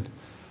Christ. And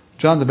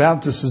John the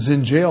Baptist is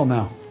in jail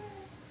now.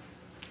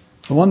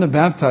 The one that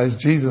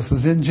baptized Jesus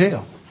is in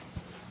jail.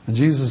 And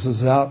Jesus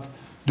is out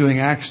doing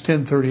Acts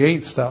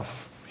 10:38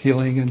 stuff,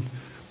 healing and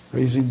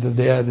raising the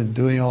dead and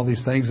doing all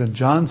these things. And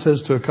John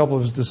says to a couple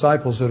of his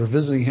disciples that are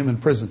visiting him in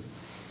prison,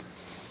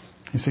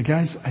 he said,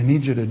 guys, I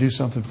need you to do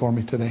something for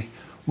me today.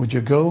 Would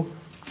you go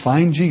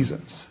find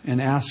Jesus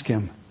and ask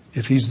him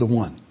if he's the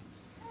one,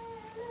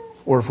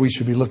 or if we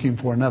should be looking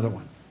for another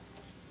one?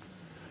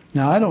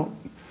 Now, I don't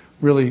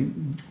really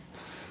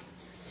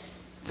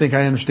think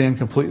I understand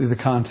completely the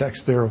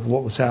context there of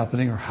what was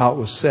happening or how it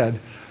was said.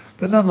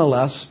 But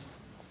nonetheless,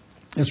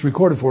 it's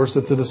recorded for us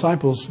that the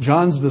disciples,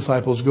 John's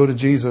disciples, go to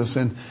Jesus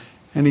and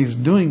he's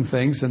doing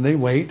things and they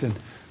wait and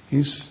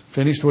he's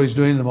finished what he's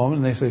doing in the moment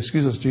and they say,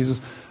 excuse us, Jesus,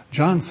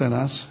 John sent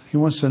us. He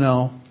wants to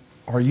know,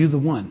 are you the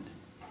one,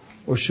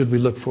 or should we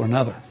look for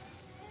another?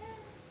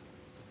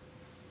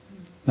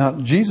 Now,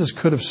 Jesus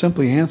could have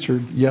simply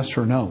answered yes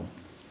or no,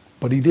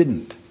 but he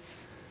didn't.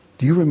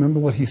 Do you remember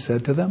what he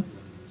said to them?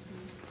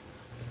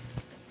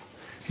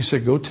 He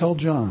said, go tell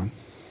John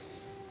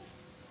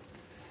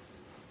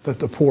that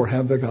the poor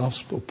have the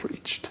gospel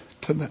preached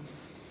to them.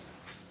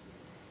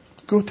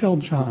 Go tell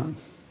John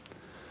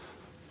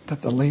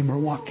that the lame are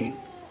walking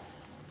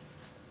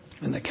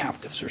and the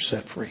captives are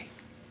set free.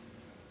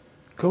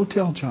 Go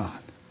tell John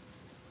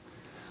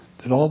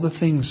that all the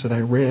things that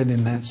I read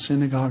in that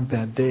synagogue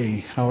that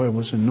day, how I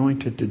was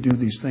anointed to do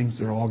these things,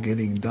 they're all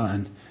getting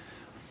done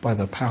by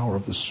the power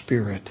of the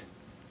Spirit.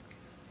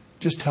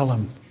 Just tell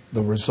him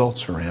the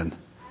results are in.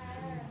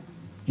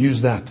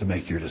 Use that to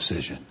make your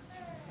decision.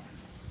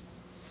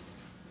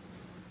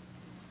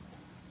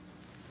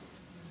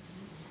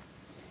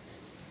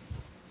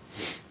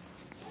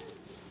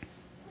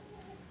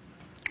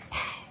 Wow.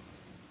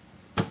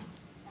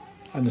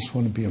 I just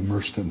want to be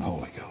immersed in the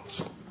Holy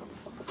Ghost.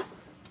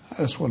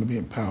 I just want to be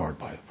empowered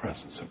by the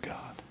presence of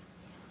God.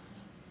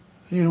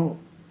 You know,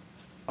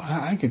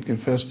 I could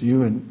confess to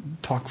you and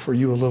talk for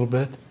you a little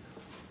bit.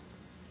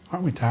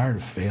 Aren't we tired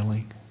of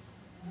failing?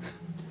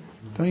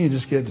 Don't you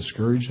just get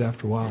discouraged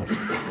after a while of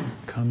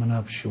coming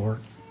up short?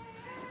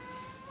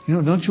 You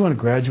know, don't you want to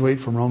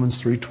graduate from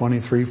Romans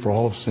 3:23, for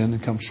all have sinned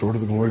and come short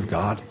of the glory of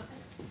God?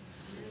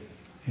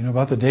 You know,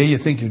 about the day you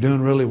think you're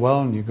doing really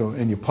well and you go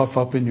and you puff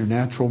up in your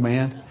natural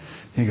man,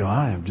 you go,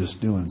 I am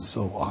just doing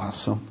so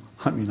awesome.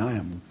 I mean, I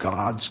am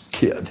God's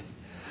kid.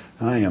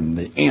 I am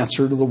the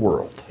answer to the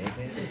world.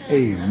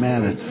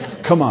 Amen.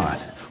 And come on,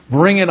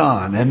 bring it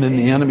on. And then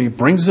the enemy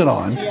brings it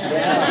on.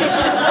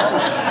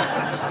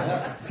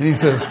 And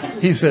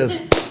he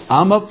says,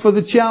 I'm up for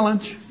the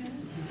challenge.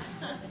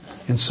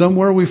 And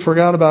somewhere we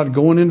forgot about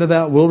going into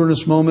that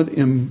wilderness moment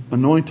in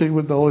anointed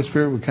with the Holy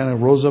Spirit. We kind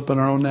of rose up in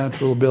our own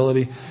natural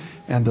ability.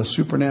 And the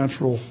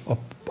supernatural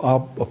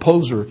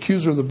opposer,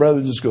 accuser of the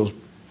brethren just goes,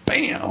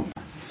 bam.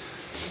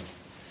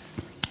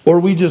 Or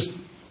we just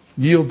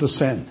yield to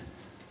sin.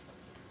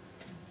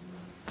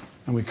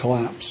 And we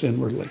collapse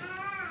inwardly.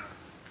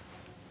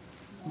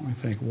 And we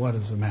think, what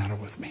is the matter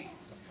with me?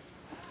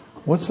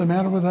 What's the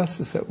matter with us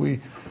is that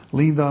we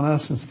leaned on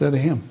us instead of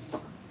Him.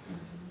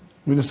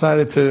 We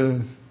decided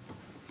to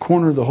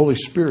corner the Holy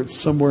Spirit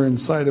somewhere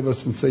inside of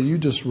us and say, you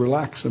just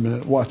relax a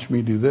minute, watch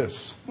me do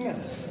this.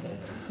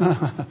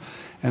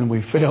 And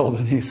we failed,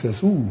 and He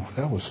says, ooh,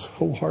 that was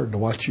so hard to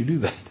watch you do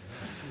that.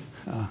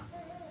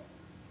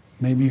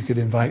 Maybe you could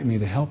invite me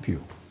to help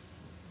you,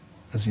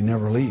 as He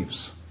never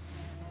leaves.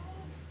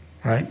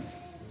 Right?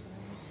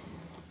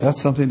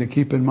 That's something to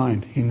keep in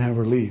mind. He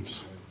never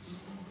leaves.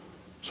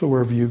 So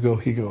wherever you go,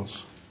 He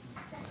goes.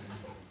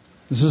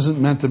 This isn't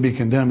meant to be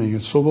condemning.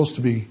 It's supposed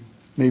to be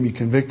maybe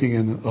convicting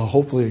and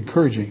hopefully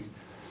encouraging.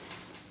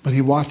 But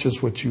He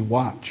watches what you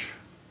watch.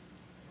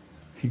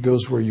 He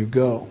goes where you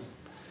go.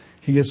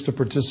 He gets to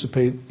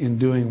participate in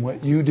doing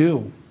what you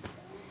do.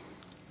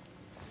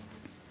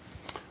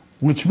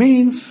 Which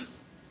means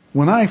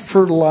when I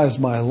fertilize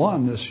my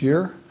lawn this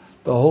year,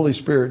 the Holy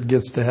Spirit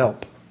gets to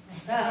help.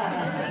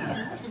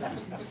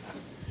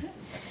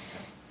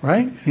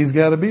 Right? He's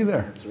got to be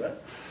there. That's right.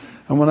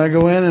 And when I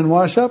go in and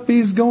wash up,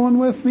 He's going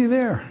with me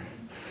there.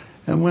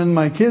 And when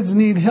my kids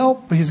need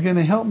help, He's going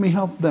to help me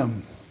help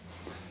them.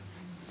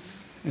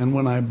 And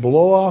when I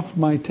blow off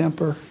my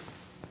temper,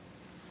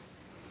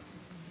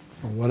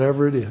 or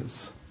whatever it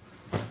is,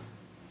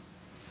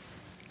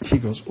 He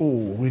goes, oh,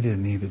 we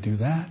didn't need to do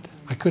that.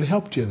 I could have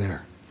helped you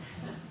there.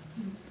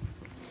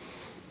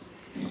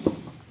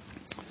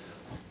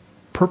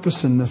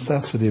 Purpose and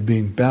necessity of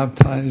being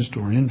baptized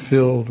or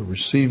infilled or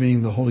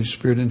receiving the Holy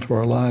Spirit into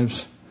our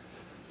lives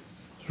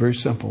is very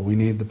simple. We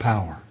need the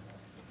power.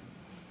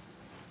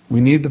 We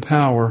need the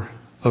power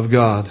of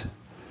God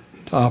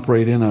to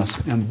operate in us.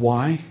 And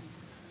why?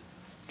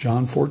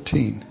 John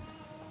 14.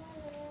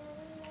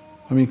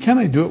 I mean, can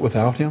I do it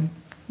without Him?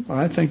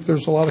 I think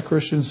there's a lot of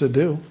Christians that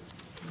do.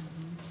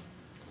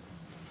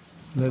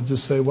 That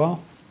just say,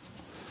 well,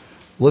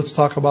 let's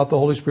talk about the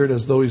Holy Spirit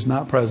as though He's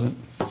not present.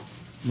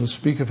 Let's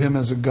speak of Him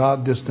as a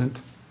God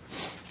distant.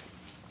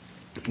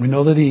 We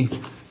know that He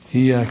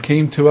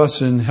came to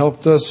us and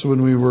helped us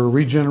when we were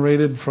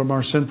regenerated from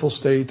our sinful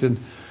state and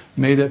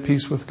made at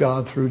peace with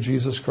God through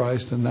Jesus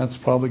Christ, and that's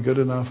probably good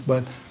enough.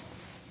 But,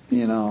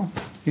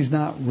 He's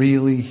not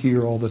really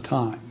here all the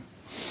time.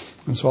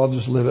 And so I'll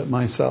just live it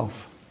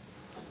myself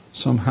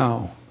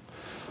somehow.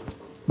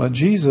 But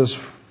Jesus,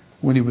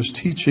 when He was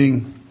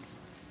teaching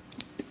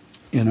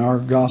in our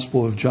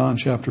Gospel of John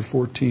chapter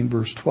 14,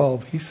 verse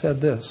 12, He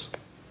said this.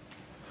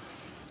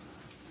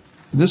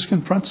 This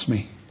confronts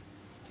me.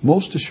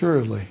 Most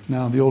assuredly.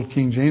 Now, the old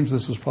King James,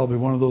 this was probably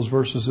one of those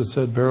verses that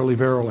said, verily,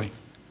 verily.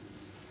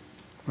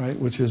 Right?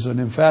 Which is an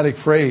emphatic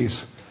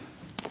phrase,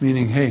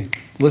 meaning, hey,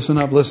 listen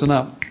up, listen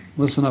up,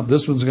 listen up.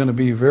 This one's going to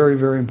be very,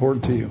 very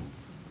important to you.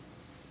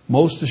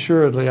 Most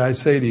assuredly, I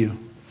say to you,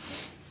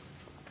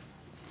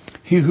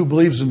 he who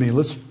believes in me,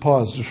 let's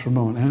pause just for a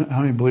moment.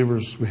 How many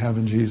believers we have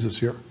in Jesus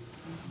here?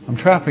 I'm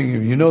trapping you.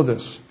 You know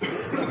this.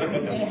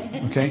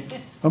 Okay?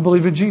 I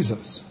believe in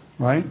Jesus,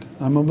 right?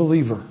 I'm a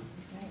believer.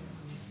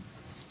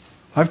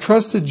 I've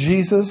trusted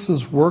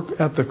Jesus' work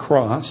at the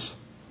cross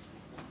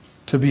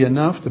to be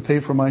enough to pay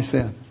for my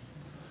sin.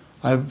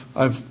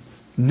 I've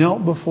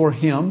knelt before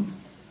Him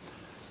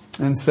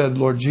and said,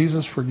 Lord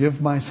Jesus, forgive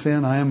my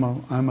sin.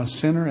 I'm a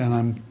sinner and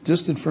I'm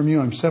distant from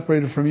you. I'm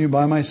separated from you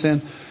by my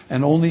sin.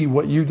 And only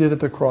what you did at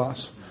the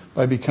cross,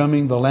 by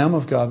becoming the Lamb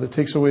of God that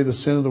takes away the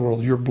sin of the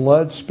world, your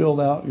blood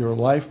spilled out, your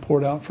life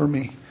poured out for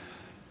me,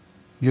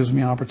 gives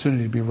me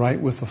opportunity to be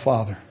right with the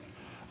Father.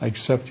 I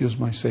accept you as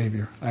my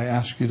Savior. I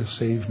ask you to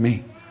save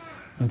me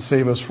and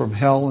save us from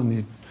hell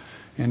and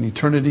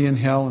eternity in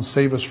hell, and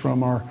save us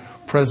from our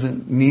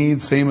present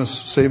needs. Save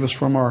us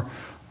from our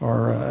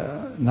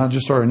not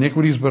just our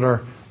iniquities,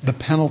 but the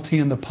penalty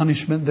and the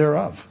punishment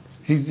thereof.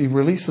 He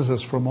releases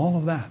us from all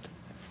of that.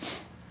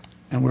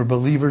 And we're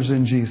believers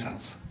in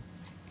Jesus.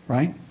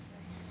 Right?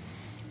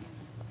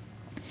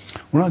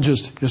 We're not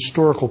just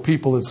historical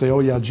people that say, oh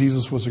yeah,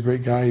 Jesus was a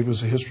great guy. He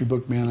was a history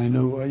book man. I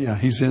know,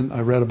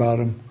 I read about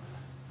him.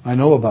 I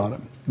know about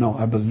Him. No,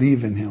 I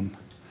believe in Him.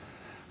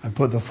 I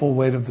put the full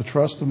weight of the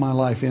trust of my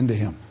life into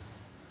Him.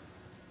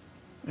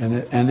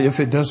 And if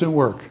it doesn't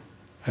work,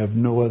 I have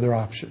no other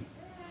option.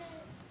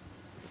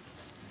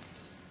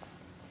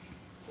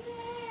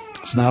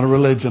 It's not a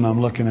religion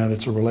I'm looking at.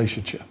 It's a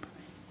relationship.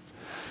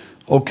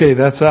 Okay,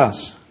 that's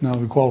us. Now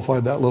we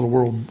qualified that little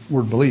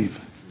word believe.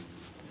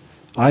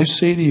 I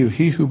say to you,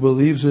 he who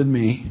believes in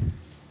me,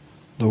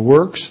 the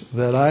works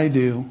that I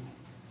do,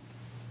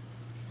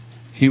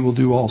 he will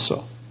do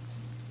also.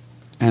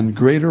 And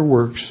greater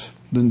works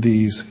than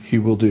these he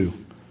will do.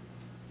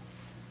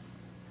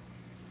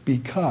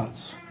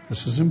 Because,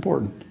 this is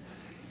important,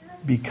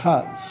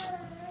 because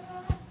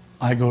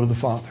I go to the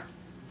Father.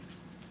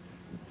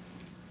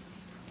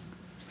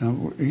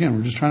 Now, again,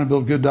 we're just trying to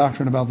build good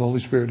doctrine about the Holy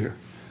Spirit here.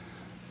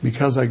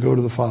 Because I go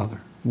to the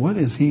Father. What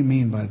does He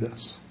mean by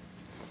this?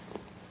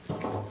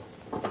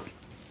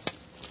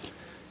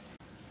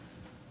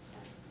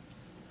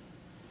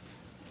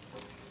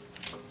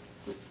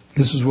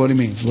 This is what He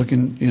means. Look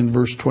in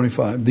verse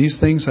 25. These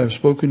things I have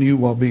spoken to you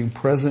while being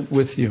present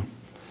with you.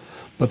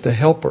 But the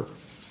Helper,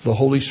 the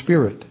Holy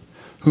Spirit,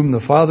 whom the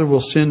Father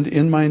will send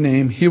in my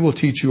name, He will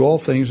teach you all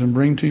things and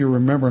bring to your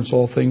remembrance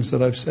all things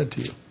that I've said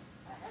to you.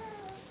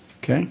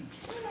 Okay?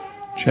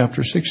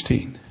 Chapter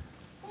 16.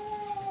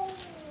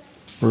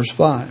 Verse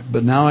 5.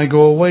 But now I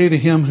go away to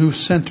Him who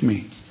sent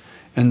me,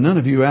 and none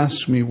of you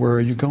asks me, where are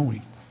you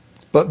going?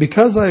 But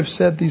because I have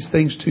said these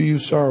things to you,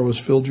 sorrow has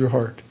filled your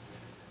heart.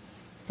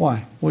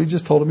 Why? Well, He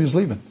just told them He was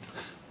leaving.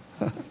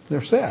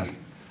 They're sad.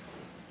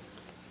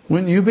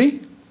 Wouldn't you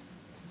be?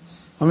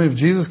 I mean, if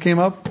Jesus came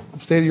up,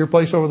 stayed at your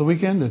place over the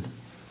weekend,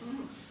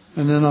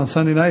 and then on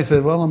Sunday night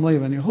said, well, I'm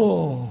leaving.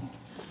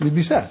 You'd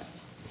be sad.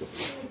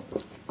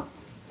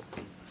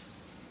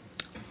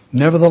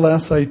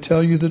 Nevertheless, I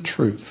tell you the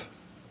truth.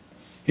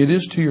 It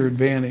is to your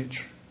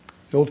advantage.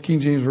 The old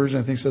King James Version,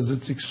 I think, says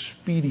it's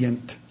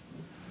expedient.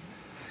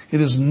 It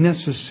is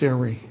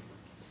necessary.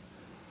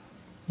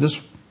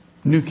 This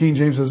New King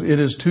James says, it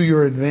is to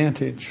your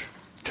advantage,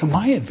 to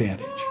my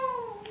advantage,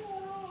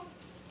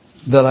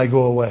 that I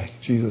go away,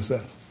 Jesus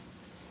says.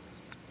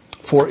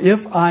 For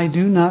if I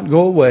do not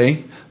go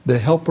away, the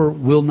Helper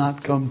will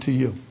not come to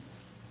you.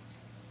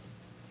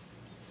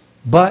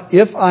 But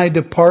if I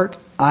depart,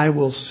 I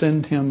will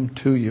send Him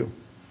to you.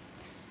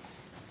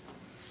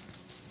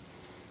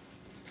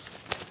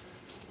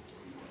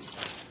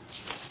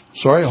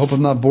 Sorry, I hope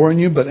I'm not boring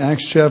you, but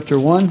Acts chapter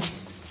 2.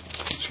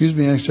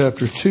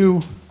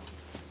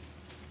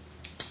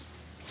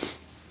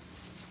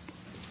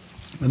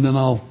 And then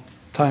I'll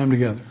tie them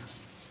together.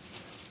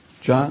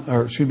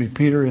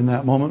 Peter, in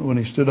that moment when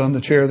he stood on the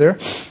chair there,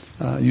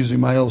 using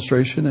my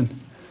illustration, and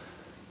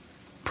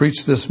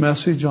preached this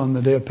message on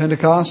the day of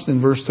Pentecost. In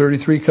verse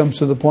 33 comes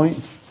to the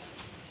point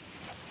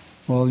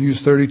Well, I'll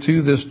use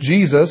 32. This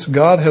Jesus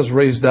God has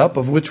raised up,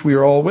 of which we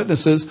are all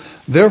witnesses.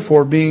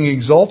 Therefore, being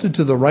exalted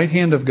to the right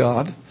hand of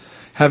God,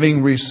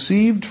 having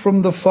received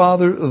from the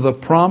Father the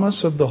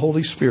promise of the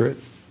Holy Spirit,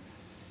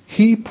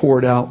 He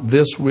poured out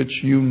this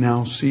which you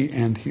now see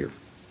and hear.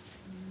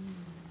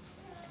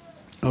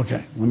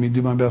 Okay, let me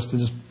do my best to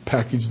just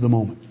package the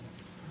moment.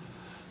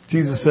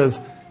 Jesus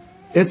says,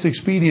 it's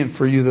expedient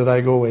for you that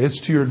I go away.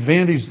 It's to your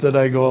advantage that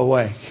I go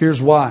away.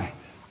 Here's why.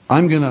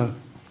 I'm going to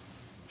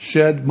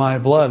shed my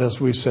blood,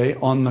 as we say,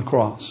 on the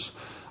cross.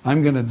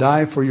 I'm going to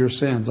die for your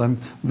sins.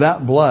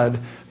 That blood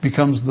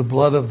becomes the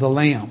blood of the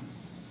Lamb,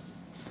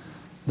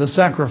 the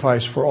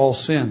sacrifice for all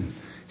sin.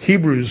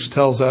 Hebrews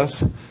tells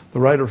us,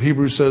 the writer of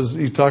Hebrews says,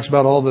 he talks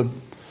about all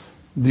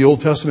the Old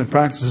Testament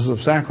practices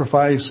of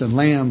sacrifice and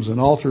lambs and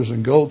altars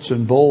and goats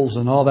and bulls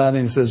and all that.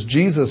 And he says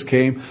Jesus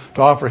came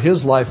to offer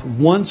His life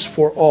once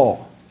for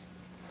all.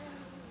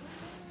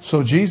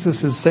 So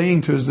Jesus is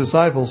saying to His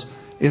disciples,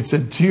 it's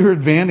to your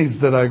advantage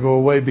that I go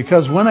away,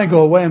 because when I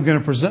go away, I'm going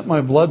to present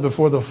my blood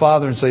before the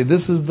Father and say,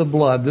 this is the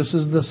blood, this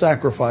is the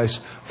sacrifice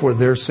for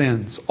their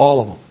sins,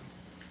 all of them.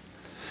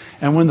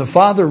 And when the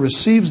Father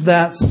receives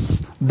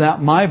that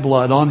my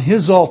blood on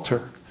His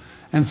altar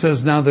and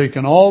says, now they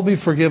can all be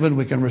forgiven,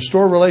 we can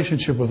restore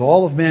relationship with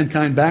all of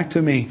mankind back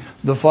to me,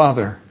 the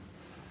Father.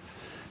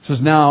 Says,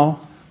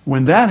 now,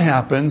 when that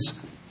happens,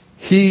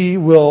 He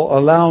will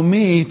allow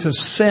me to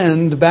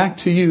send back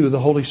to you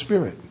the Holy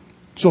Spirit.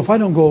 So if I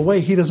don't go away,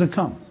 He doesn't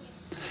come.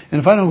 And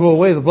if I don't go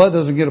away, the blood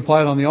doesn't get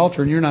applied on the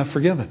altar and you're not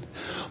forgiven.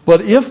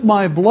 But if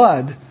my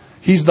blood,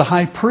 He's the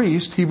high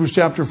priest. Hebrews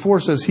chapter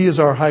 4 says He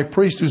is our high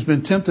priest who's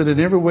been tempted in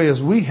every way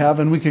as we have,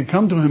 and we can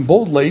come to Him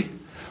boldly.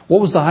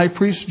 What was the high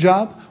priest's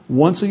job?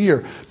 Once a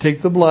year,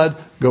 take the blood,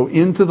 go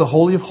into the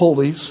Holy of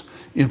Holies,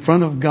 in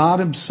front of God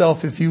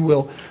Himself, if you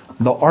will,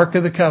 the Ark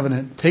of the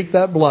Covenant. Take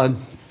that blood,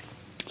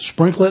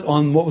 sprinkle it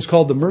on what was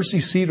called the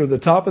mercy seat, or the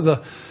top of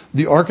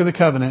the Ark of the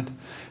Covenant.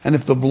 And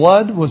if the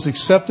blood was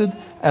accepted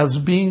as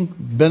being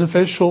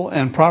beneficial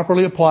and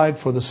properly applied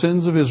for the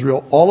sins of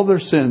Israel, all of their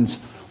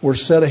sins were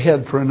set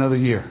ahead for another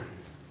year.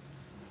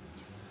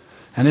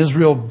 And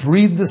Israel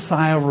breathed a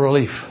sigh of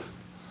relief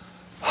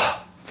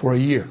for a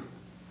year.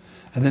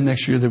 And then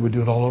next year they would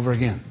do it all over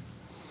again.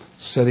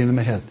 Setting them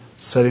ahead,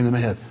 setting them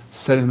ahead,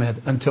 setting them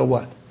ahead. Until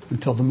what?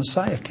 Until the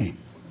Messiah came.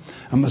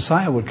 And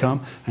Messiah would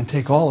come and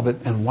take all of it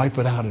and wipe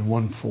it out in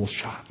one full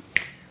shot.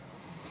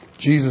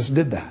 Jesus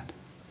did that.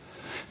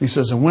 He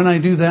says, and when I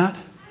do that,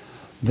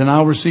 then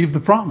I'll receive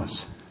the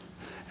promise.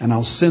 And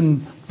I'll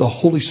send the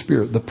Holy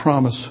Spirit, the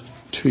promise,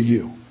 to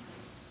you.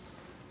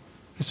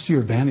 It's to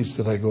your advantage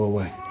that I go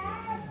away.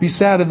 Be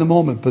sad in the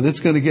moment, but it's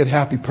going to get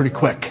happy pretty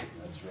quick.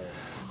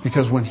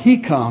 Because when He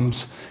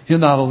comes, He'll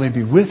not only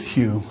be with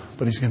you,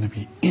 but He's going to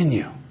be in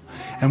you.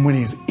 And when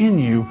He's in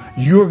you,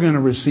 you're going to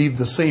receive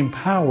the same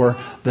power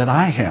that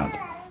I had.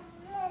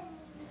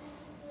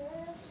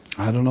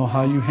 I don't know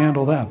how you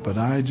handle that, but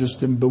I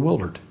just am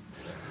bewildered.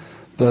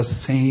 The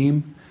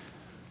same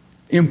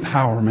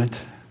empowerment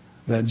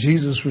that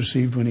Jesus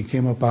received when He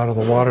came up out of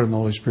the water and the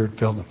Holy Spirit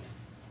filled Him.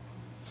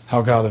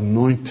 How God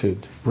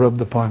anointed, rubbed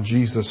upon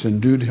Jesus,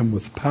 endued Him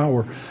with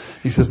power.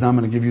 He says, now I'm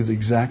going to give you the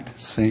exact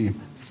same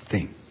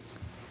thing.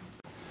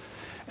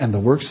 And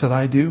the works that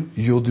I do,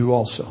 you'll do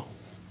also.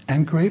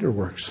 And greater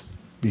works,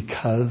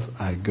 because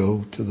I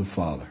go to the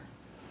Father.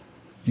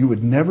 You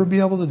would never be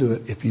able to do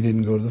it if you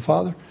didn't go to the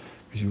Father,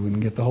 because you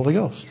wouldn't get the Holy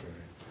Ghost.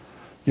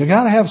 You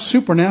got to have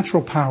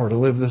supernatural power to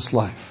live this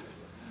life.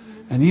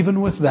 And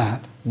even with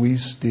that, we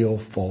still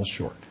fall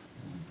short.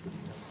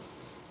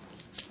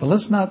 But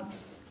let's not,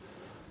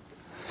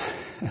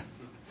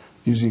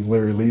 using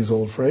Larry Lee's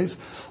old phrase,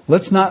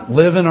 let's not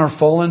live in our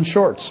fallen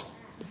shorts.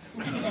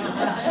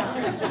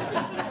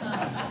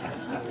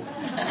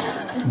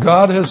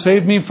 God has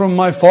saved me from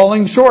my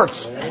falling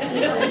shorts.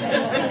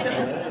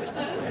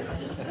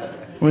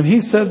 When he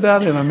said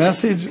that in a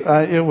message,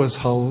 it was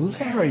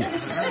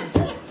hilarious.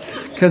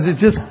 Because it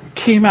just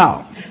came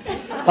out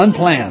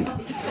unplanned.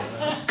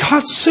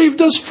 God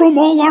saved us from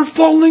all our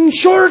falling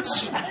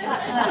shorts.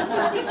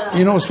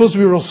 You know, it was supposed to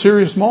be a real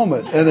serious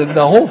moment. And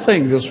the whole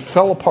thing just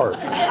fell apart.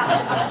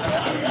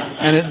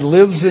 And it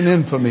lives in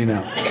infamy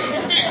now.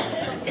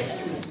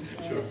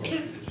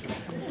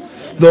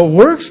 The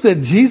works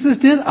that Jesus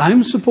did,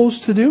 I'm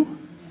supposed to do?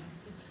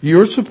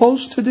 You're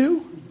supposed to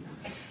do?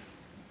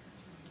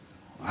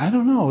 I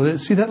don't know.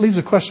 See, that leaves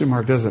a question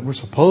mark, doesn't it? We're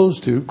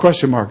supposed to.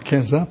 Question mark.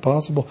 Is that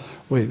possible?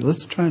 Wait,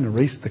 let's try and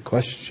erase the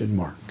question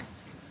mark.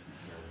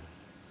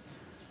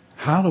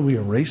 How do we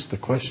erase the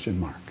question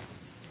mark?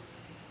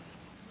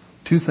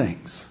 Two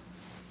things.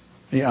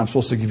 Yeah, I'm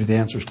supposed to give you the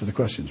answers to the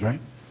questions,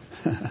 right?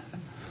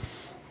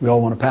 We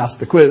all want to pass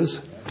the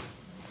quiz.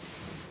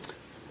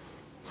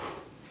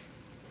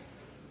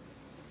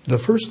 The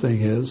first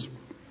thing is,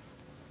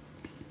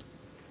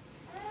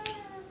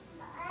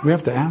 we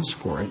have to ask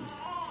for it.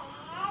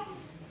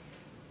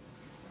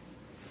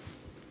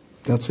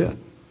 That's it.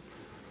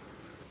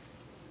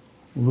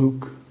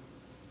 Luke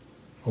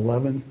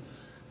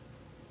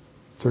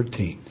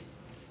 11:13.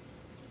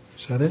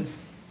 Is that it?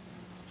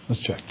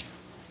 Let's check.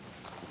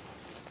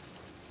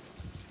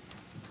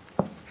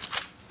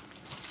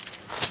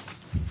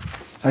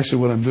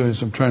 Actually, what I'm doing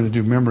is I'm trying to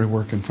do memory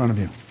work in front of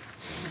you.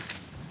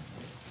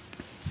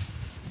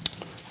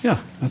 Yeah,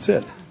 that's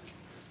it.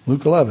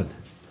 Luke 11.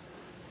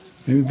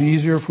 Maybe it'd be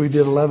easier if we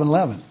did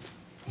 11:11.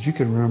 Because you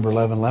can remember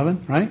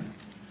 11:11, right?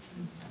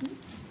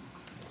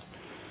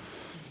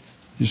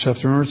 You just have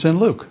to remember it's in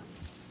Luke.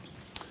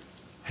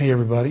 Hey,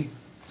 everybody.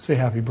 Say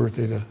happy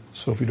birthday to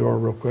Sophie Dora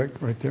real quick,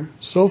 right there.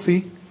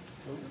 Sophie,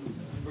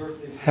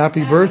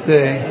 happy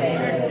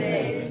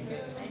birthday.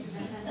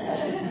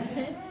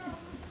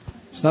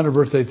 It's not her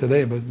birthday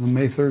today, but on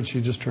May 3rd, she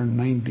just turned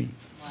 90.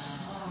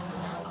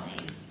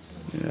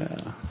 Yeah.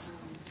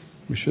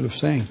 We should have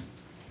sang.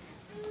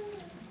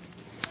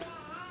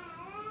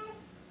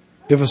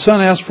 If a son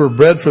asks for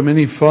bread from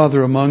any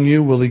father among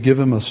you, will he give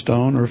him a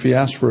stone? Or if he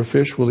asks for a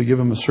fish, will he give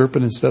him a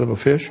serpent instead of a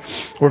fish?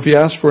 Or if he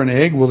asks for an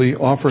egg, will he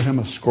offer him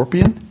a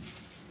scorpion?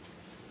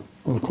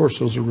 Well, of course,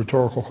 those are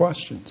rhetorical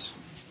questions.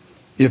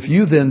 If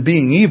you then,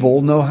 being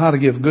evil, know how to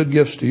give good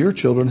gifts to your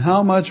children,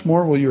 how much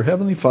more will your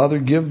heavenly Father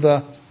give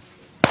the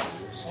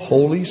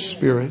Holy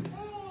Spirit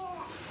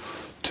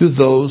to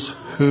those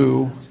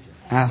who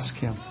ask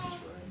him?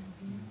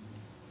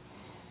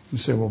 You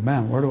say, well,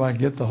 man, where do I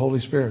get the Holy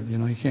Spirit? You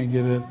know, you can't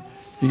get it.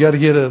 You got to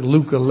get it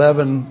Luke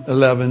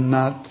 11:11,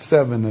 not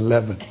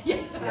 7:11.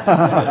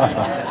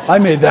 I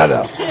made that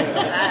up.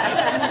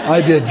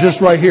 I did,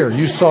 just right here.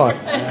 You saw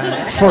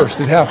it first.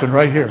 It happened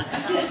right here.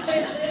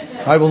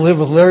 I will live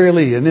with Larry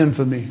Lee in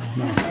infamy.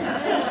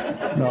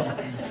 No.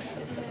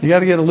 You got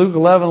to get a Luke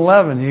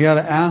 11:11. You got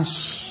to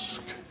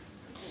ask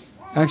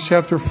Acts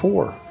chapter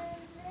 4.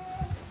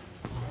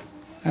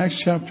 Acts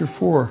chapter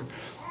 4.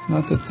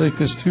 Not to take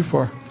this too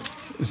far.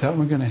 Is that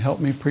one going to help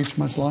me preach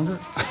much longer?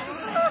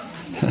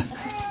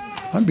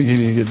 I'm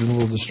beginning to get a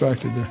little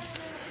distracted there.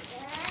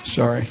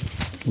 Sorry.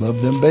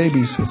 Love them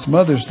babies. It's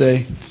Mother's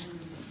Day.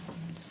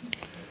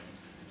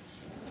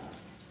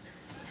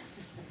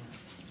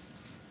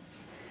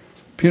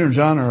 Peter and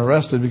John are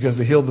arrested because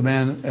they healed the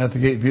man at the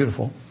gate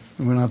beautiful.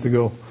 And we don't have to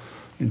go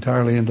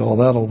entirely into all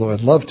that, although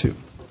I'd love to.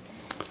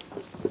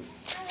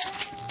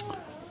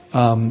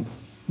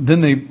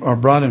 Then they are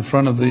brought in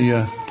front of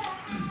the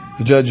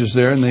judges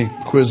there, and they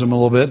quiz them a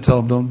little bit, tell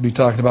them don't be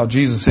talking about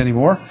Jesus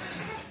anymore.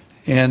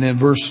 And in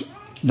verse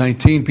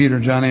 19, Peter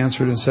and John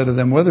answered and said to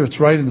them, whether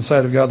it's right in the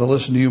sight of God to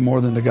listen to you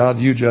more than to God,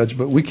 you judge,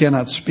 but we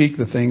cannot but speak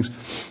the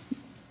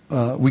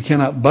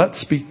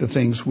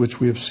things which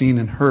we have seen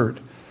and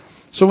heard.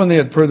 So when they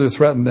had further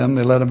threatened them,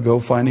 they let them go,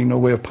 finding no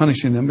way of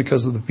punishing them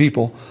because of the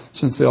people,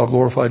 since they all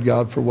glorified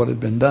God for what had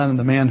been done, and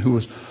the man who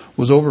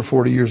was over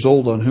 40 years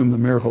old, on whom the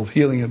miracle of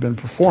healing had been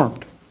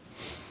performed.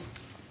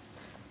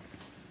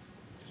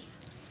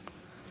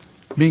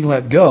 Being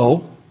let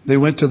go, they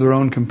went to their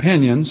own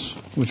companions,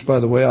 which, by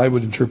the way, I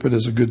would interpret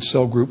as a good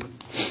cell group.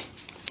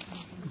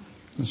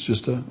 It's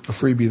just a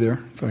freebie there.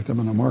 In fact, I'm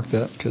going to mark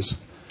that because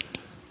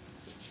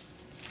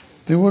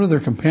they go to their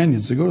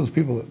companions. They go to those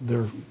people that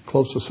they're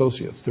close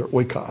associates. They're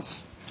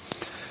oikos.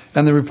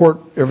 And they report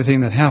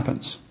everything that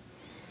happens.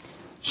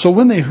 So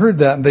when they heard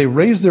that, they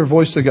raised their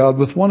voice to God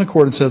with one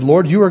accord and said,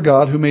 Lord, you are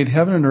God who made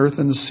heaven and earth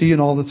and the sea and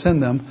all that's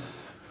in them.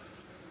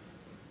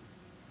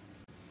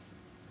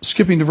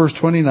 Skipping to verse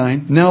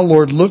 29. Now,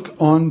 Lord, look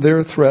on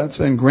their threats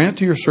and grant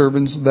to your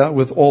servants that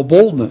with all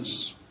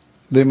boldness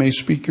they may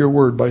speak your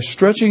word by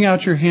stretching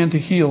out your hand to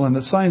heal, and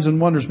that signs and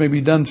wonders may be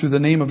done through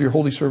the name of your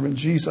holy servant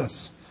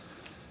Jesus.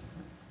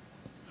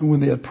 And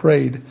when they had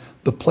prayed,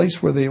 the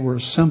place where they were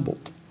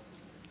assembled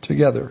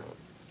together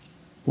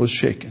was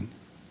shaken.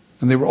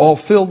 And they were all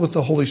filled with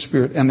the Holy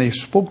Spirit, and they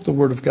spoke the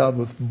word of God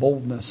with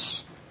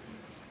boldness.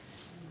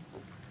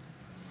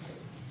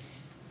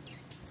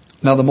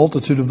 Now the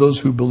multitude of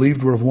those who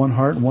believed were of one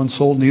heart and one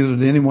soul. Neither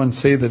did anyone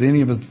say that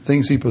any of the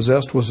things he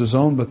possessed was his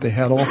own, but they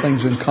had all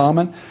things in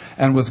common.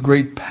 And with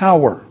great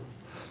power,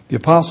 the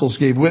apostles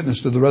gave witness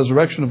to the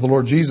resurrection of the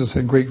Lord Jesus,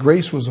 and great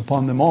grace was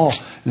upon them all.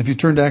 And if you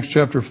turn to Acts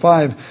chapter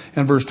 5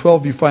 and verse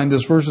 12, you find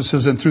this verse that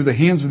says, and through the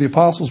hands of the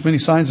apostles many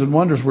signs and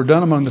wonders were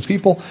done among the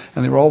people,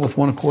 and they were all with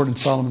one accord in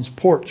Solomon's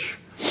porch.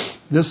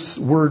 This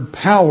word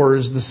power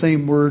is the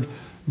same word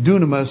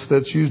dunamis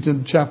that's used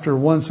in chapter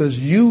 1. Says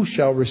you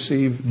shall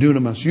receive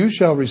dunamis. You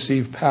shall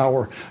receive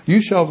power. You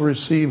shall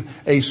receive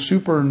a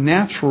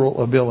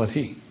supernatural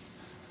ability.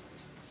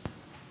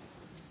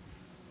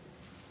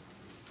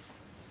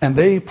 And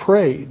they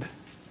prayed,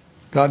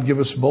 God, give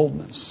us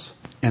boldness.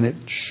 And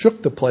it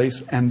shook the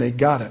place, and they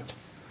got it.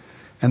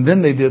 And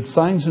then they did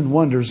signs and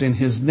wonders in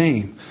his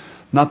name,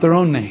 not their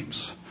own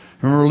names.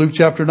 Remember Luke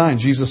chapter 9,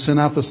 Jesus sent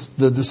out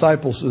the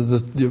disciples,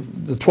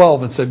 the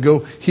 12, and said, go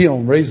heal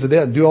and raise the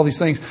dead, do all these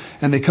things.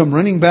 And they come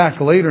running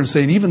back later and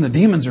saying, even the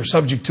demons are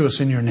subject to us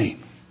in your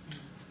name.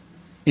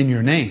 In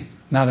your name.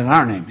 Not in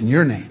our name, in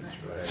your name.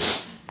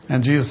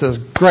 And Jesus says,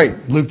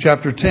 great. Luke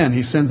chapter 10,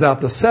 he sends out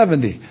the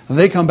 70. And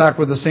they come back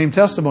with the same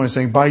testimony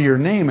saying, by your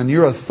name and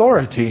your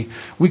authority,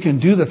 we can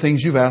do the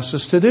things you've asked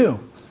us to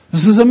do.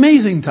 This is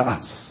amazing to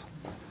us.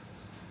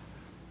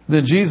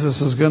 Then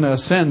Jesus is going to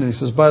ascend, and he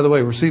says, by the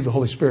way, receive the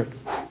Holy Spirit.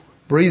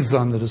 Breathes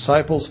on the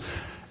disciples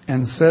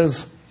and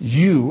says,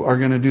 you are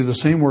going to do the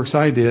same works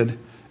I did,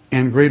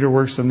 And greater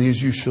works than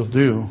these you shall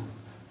do,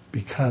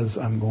 because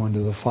I'm going to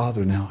the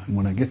Father now. And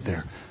when I get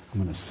there,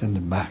 I'm going to send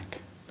him back.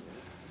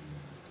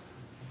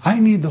 I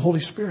need the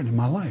Holy Spirit in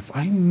my life.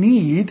 I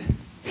need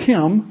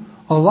him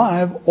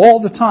alive all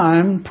the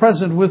time,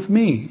 present with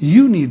me.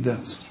 You need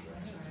this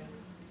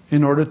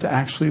in order to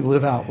actually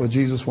live out what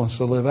Jesus wants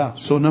to live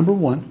out. So number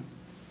one,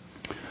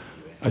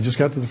 I just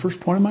got to the first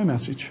point of my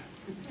message.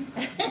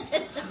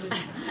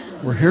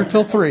 We're here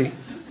till 3.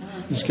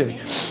 Just kidding.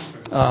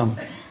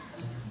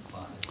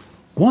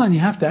 One, you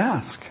have to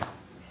ask.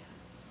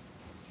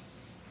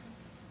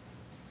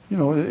 You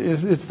know,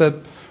 it's that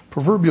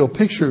proverbial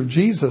picture of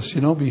Jesus.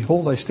 You know,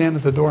 behold, I stand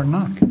at the door and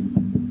knock.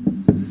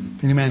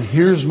 If any man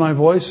hears my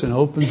voice and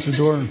opens the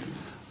door and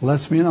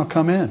lets me in, I'll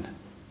come in.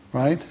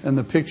 Right? And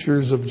the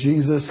pictures of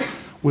Jesus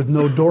with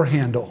no door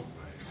handle.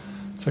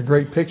 It's a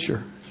great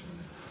picture.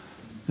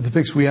 It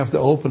depicts we have to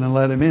open and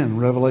let him in.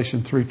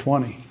 Revelation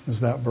 3:20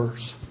 is that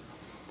verse.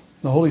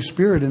 The Holy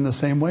Spirit, in the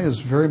same way,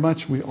 is very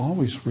much, we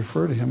always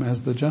refer to him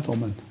as the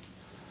gentleman.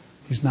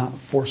 He's not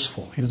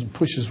forceful. He doesn't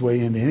push his way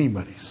into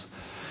anybody's.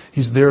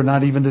 He's there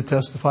not even to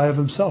testify of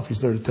himself. He's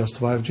there to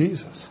testify of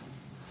Jesus.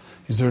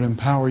 He's there to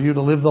empower you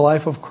to live the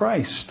life of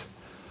Christ.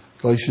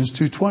 Galatians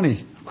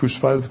 2:20,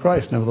 crucified with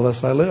Christ.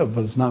 Nevertheless I live,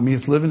 but it's not me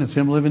that's living, it's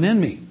him living in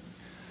me.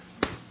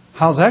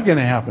 How's that going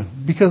to happen?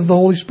 Because the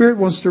Holy Spirit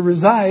wants to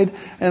reside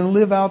and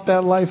live out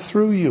that life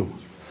through you.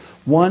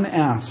 1,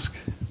 ask.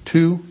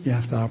 2, you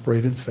have to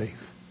operate in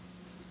faith.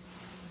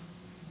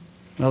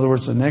 In other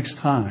words, the next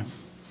time,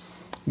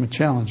 I'm going to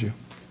challenge you.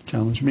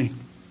 Challenge me.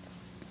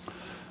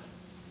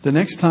 The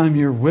next time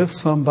you're with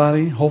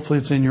somebody, hopefully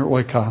it's in your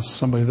oikos,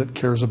 somebody that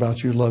cares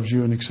about you, loves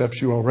you, and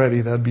accepts you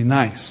already. That'd be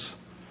nice.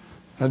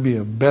 That'd be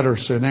a better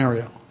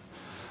scenario.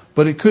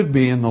 But it could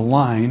be in the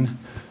line,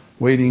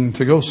 waiting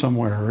to go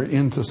somewhere or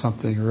into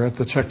something or at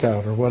the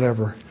checkout or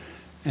whatever.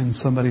 And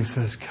somebody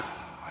says, God,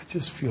 I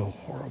just feel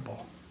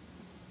horrible.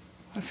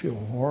 I feel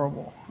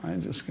horrible.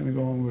 I'm just going to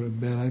go and go to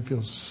bed. I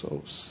feel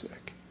so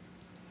sick.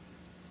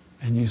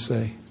 And you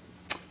say,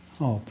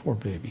 oh, poor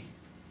baby.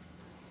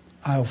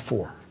 Aisle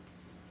 4.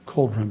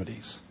 Cold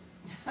remedies.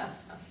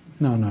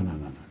 No.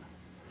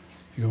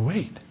 You go,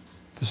 wait,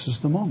 this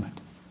is the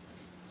moment.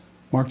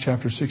 Mark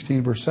chapter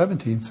 16, verse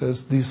 17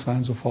 says, these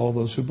signs will follow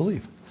those who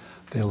believe.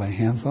 They lay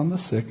hands on the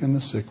sick and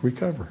the sick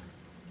recover.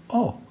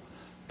 Oh,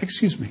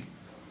 excuse me.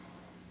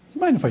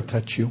 You mind if I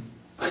touch you?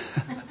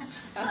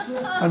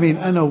 I mean,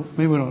 I know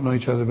maybe we don't know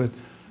each other, but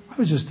I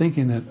was just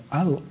thinking that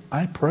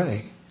I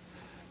pray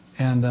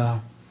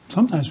and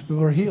sometimes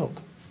people are healed.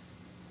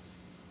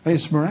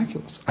 It's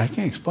miraculous. I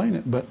can't explain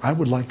it, but I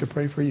would like to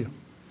pray for you.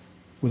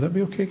 Would that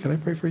be okay? Can I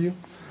pray for you?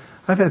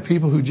 I've had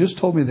people who just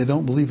told me they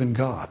don't believe in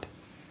God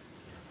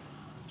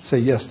say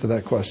yes to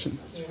that question.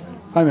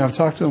 I mean, I've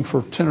talked to them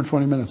for 10 or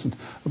 20 minutes and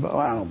about,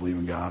 I don't believe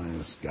in God, and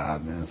it's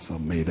God, and it's so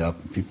made up.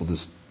 And people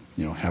just,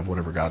 have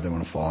whatever God they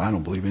want to follow. I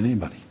don't believe in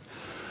anybody.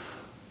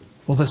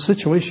 Well, that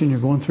situation you're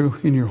going through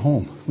in your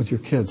home with your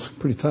kids,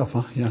 pretty tough,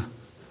 huh? Yeah.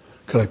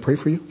 Could I pray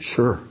for you?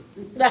 Sure.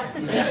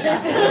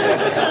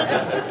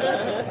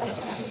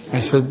 I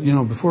said,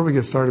 before we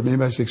get started,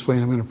 maybe I should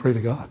explain I'm going to pray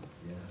to God.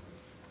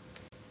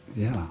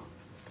 Yeah.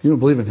 You don't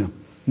believe in him?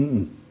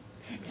 Mm-mm.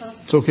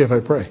 It's okay if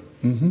I pray.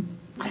 Mm-hmm.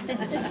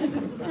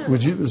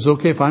 Is it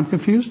okay if I'm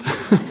confused?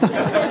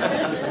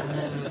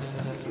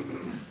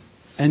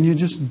 And you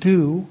just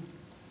do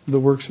the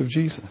works of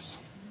Jesus.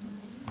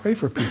 Pray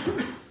for people.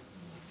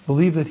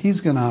 Believe that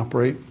he's going to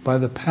operate by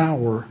the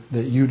power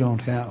that you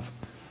don't have.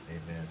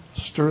 Amen.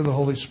 Stir the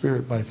Holy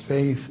Spirit by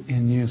faith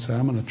in you. Say,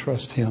 I'm going to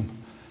trust him.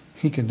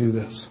 He can do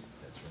this.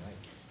 That's right.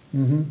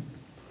 Mm-hmm.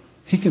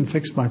 He can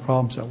fix my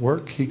problems at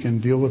work. He can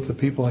deal with the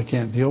people I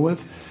can't deal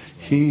with.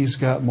 He's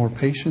got more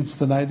patience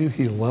than I do.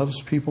 He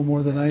loves people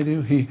more than I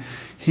do. He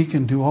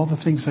can do all the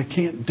things I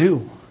can't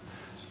do.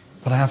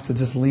 But I have to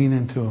just lean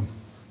into him.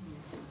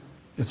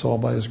 It's all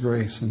by his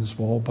grace, and it's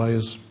all by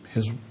his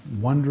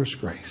wondrous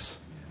grace.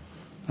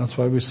 That's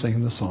why we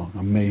sing the song,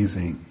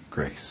 Amazing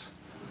Grace.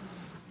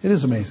 It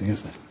is amazing,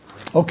 isn't it?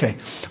 Okay,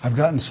 I've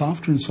gotten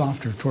softer and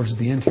softer towards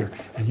the end here,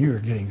 and you are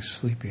getting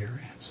sleepier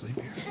and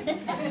sleepier.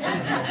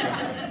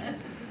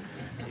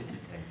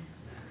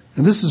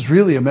 And this is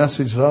really a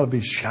message that ought to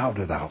be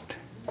shouted out.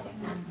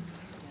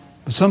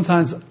 But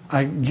sometimes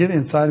I get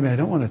inside of me, I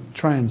don't want to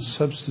try and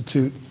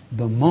substitute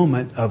the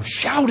moment of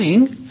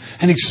shouting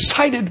and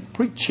excited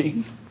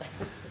preaching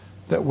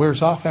that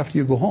wears off after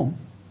you go home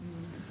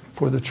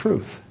for the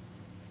truth.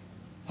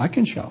 I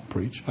can shout,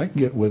 preach. I can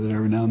get with it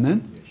every now and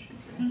then.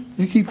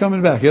 You keep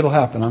coming back. It'll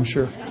happen, I'm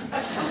sure.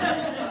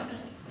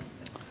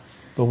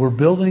 But we're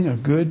building a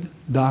good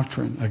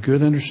doctrine, a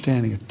good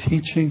understanding, a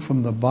teaching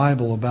from the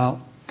Bible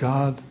about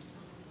God,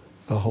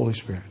 the Holy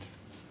Spirit.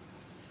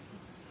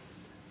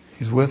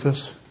 He's with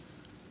us,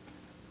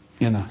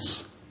 in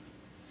us.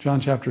 John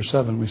chapter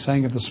 7, we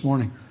sang it this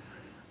morning.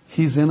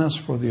 He's in us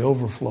for the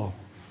overflow.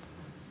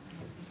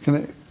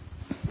 Did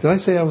I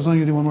say I was only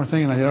going to do one more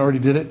thing and I already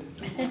did it?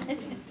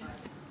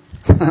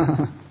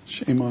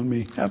 Shame on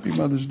me. Happy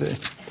Mother's Day.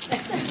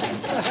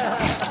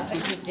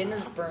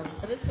 Dinner's burned,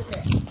 but it's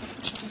okay.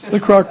 The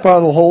crock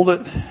pot will hold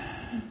it.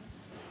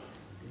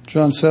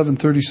 John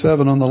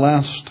 7:37, on the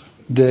last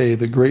day,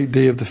 the great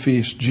day of the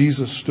feast,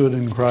 Jesus stood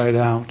and cried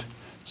out,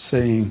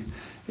 saying,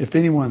 if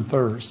anyone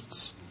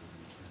thirsts,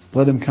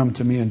 let him come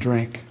to me and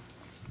drink.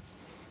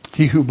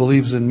 He who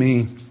believes in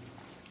me,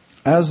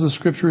 as the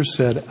scripture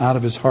said, out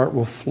of his heart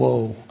will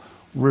flow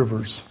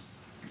rivers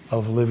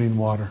of living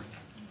water.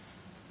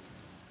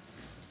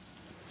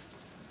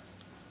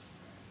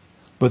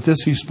 But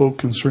this he spoke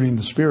concerning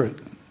the Spirit,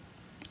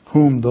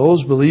 whom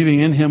those believing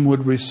in him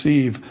would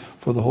receive,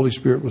 for the Holy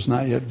Spirit was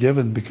not yet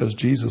given because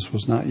Jesus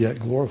was not yet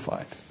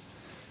glorified.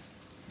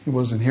 He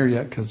wasn't here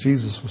yet because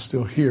Jesus was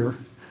still here.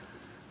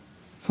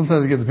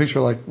 Sometimes I get the picture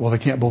like, well, they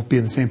can't both be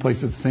in the same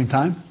place at the same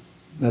time.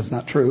 That's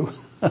not true.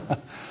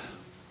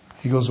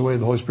 He goes away,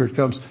 the Holy Spirit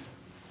comes.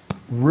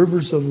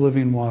 Rivers of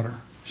living water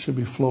should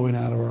be flowing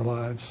out of our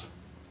lives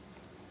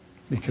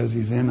because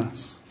he's in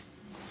us.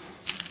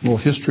 A little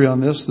history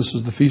on this. This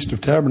is the Feast of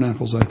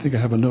Tabernacles. I think I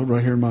have a note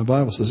right here in my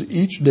Bible. It says,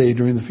 each day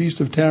during the Feast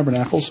of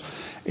Tabernacles,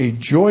 a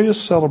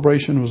joyous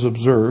celebration was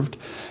observed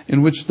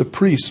in which the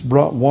priests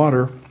brought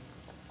water,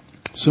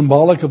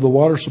 symbolic of the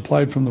water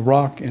supplied from the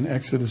rock in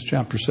Exodus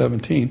chapter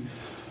 17,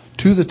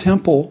 to the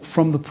temple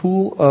from the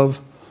pool of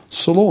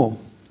Siloam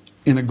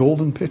in a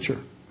golden pitcher.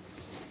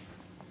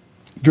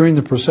 During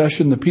the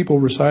procession, the people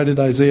recited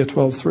Isaiah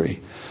 12:3.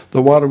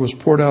 The water was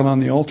poured out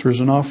on the altar as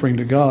an offering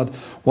to God,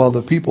 while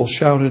the people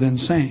shouted and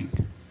sang.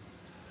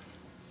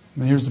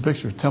 And here's the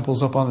picture.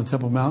 Temple's up on the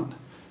Temple Mount.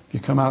 You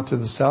come out to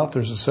the south,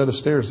 there's a set of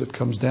stairs that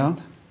comes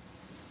down.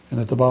 And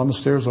at the bottom of the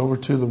stairs over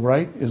to the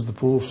right is the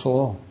pool of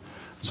Siloam.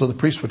 So the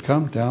priest would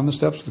come down the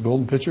steps with the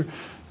golden pitcher,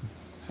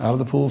 out of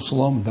the pool of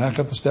Siloam, and back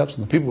up the steps,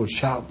 and the people would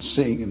shout and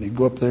sing, and they'd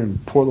go up there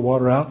and pour the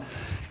water out.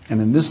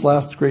 And in this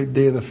last great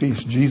day of the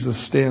feast, Jesus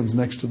stands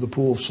next to the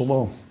pool of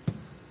Siloam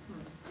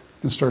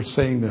and starts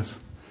saying this.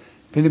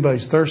 If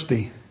anybody's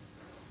thirsty,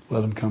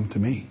 let him come to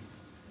me.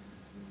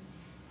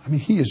 I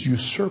mean, he is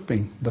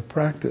usurping the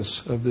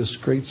practice of this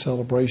great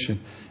celebration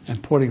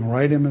and putting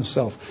right in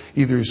himself.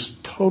 Either he's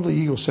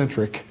totally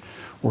egocentric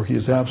or he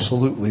is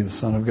absolutely the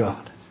Son of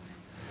God.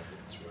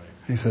 That's right.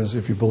 He says,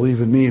 if you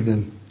believe in me,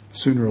 then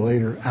sooner or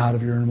later, out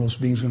of your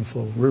innermost being is going to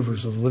flow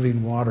rivers of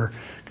living water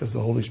because the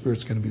Holy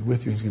Spirit's going to be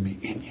with you. He's going to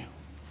be in you.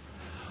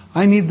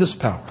 I need this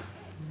power.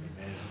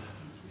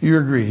 You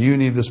agree, you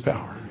need this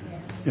power.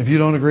 If you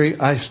don't agree,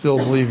 I still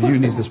believe you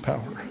need this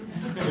power.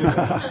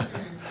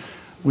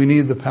 We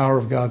need the power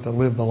of God to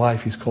live the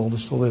life He's called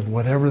us to live.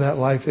 Whatever that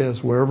life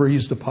is, wherever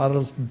He's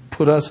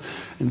put us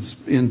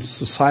in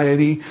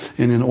society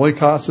and in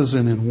oikoses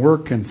and in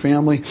work and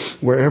family,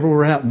 wherever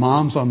we're at,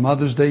 moms on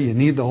Mother's Day, you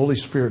need the Holy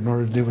Spirit in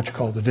order to do what you're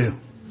called to do.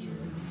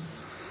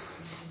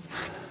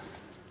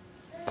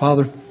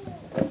 Father,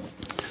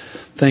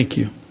 thank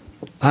you.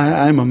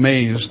 I'm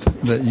amazed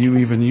that you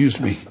even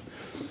used me.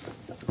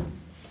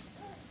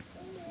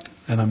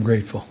 And I'm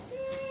grateful.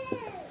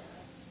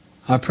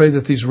 I pray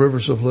that these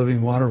rivers of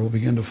living water will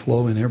begin to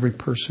flow in every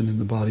person in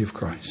the body of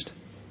Christ.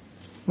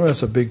 Well,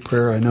 that's a big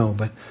prayer, I know,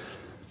 but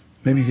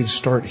maybe you could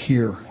start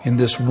here in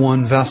this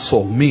one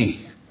vessel,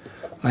 me.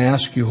 I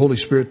ask you, Holy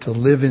Spirit, to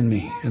live in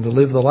me and to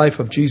live the life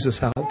of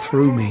Jesus out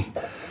through me.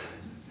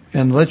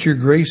 And let your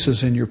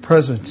graces and your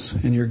presence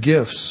and your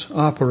gifts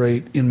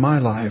operate in my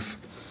life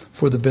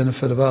for the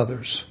benefit of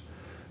others.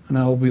 And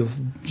I will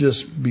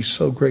just be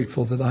so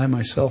grateful that I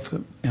myself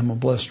am a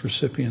blessed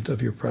recipient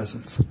of your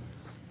presence.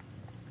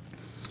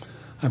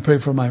 I pray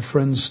for my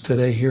friends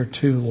today here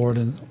too, Lord,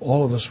 and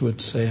all of us would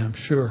say, I'm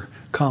sure,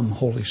 come,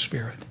 Holy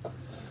Spirit.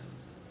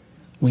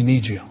 We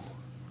need you.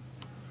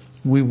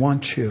 We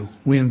want you.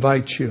 We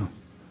invite you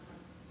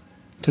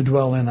to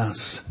dwell in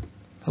us,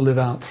 to live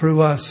out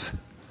through us,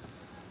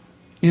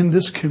 in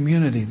this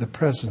community, the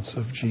presence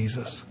of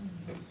Jesus.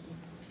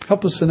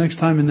 Help us the next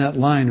time in that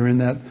line or in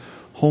that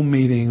home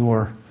meeting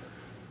or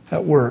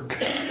at work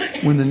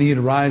when the need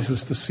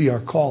arises to see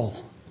our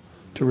call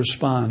to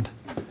respond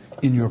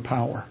in your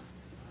power.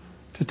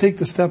 To take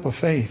the step of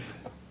faith,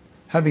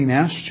 having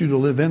asked you to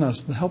live in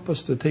us, help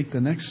us to take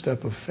the next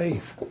step of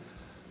faith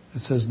that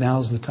says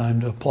now's the time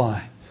to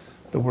apply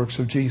the works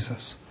of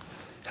Jesus.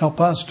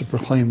 Help us to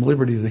proclaim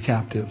liberty to the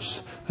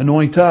captives.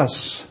 Anoint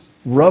us,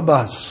 rub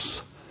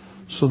us,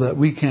 so that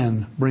we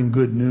can bring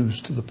good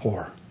news to the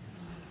poor.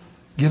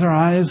 Get our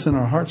eyes and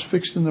our hearts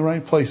fixed in the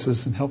right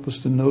places and help us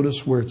to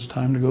notice where it's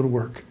time to go to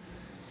work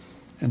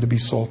and to be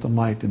salt and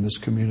light in this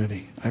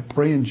community. I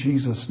pray in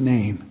Jesus'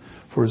 name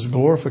for His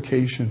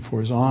glorification, for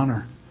His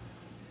honor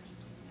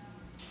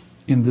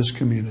in this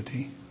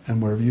community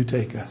and wherever you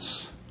take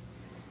us.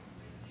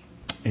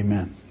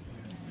 Amen.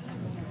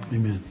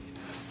 Amen.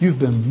 You've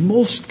been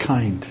most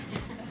kind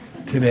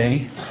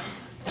today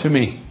to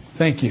me.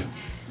 Thank you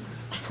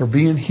for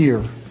being here,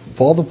 of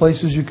all the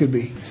places you could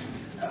be.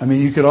 I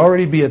mean, you could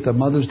already be at the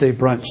Mother's Day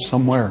brunch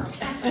somewhere,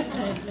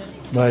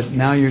 but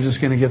now you're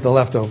just going to get the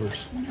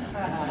leftovers.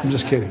 I'm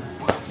just kidding.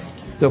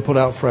 They'll put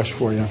out fresh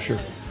for you, I'm sure.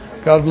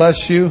 God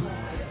bless you.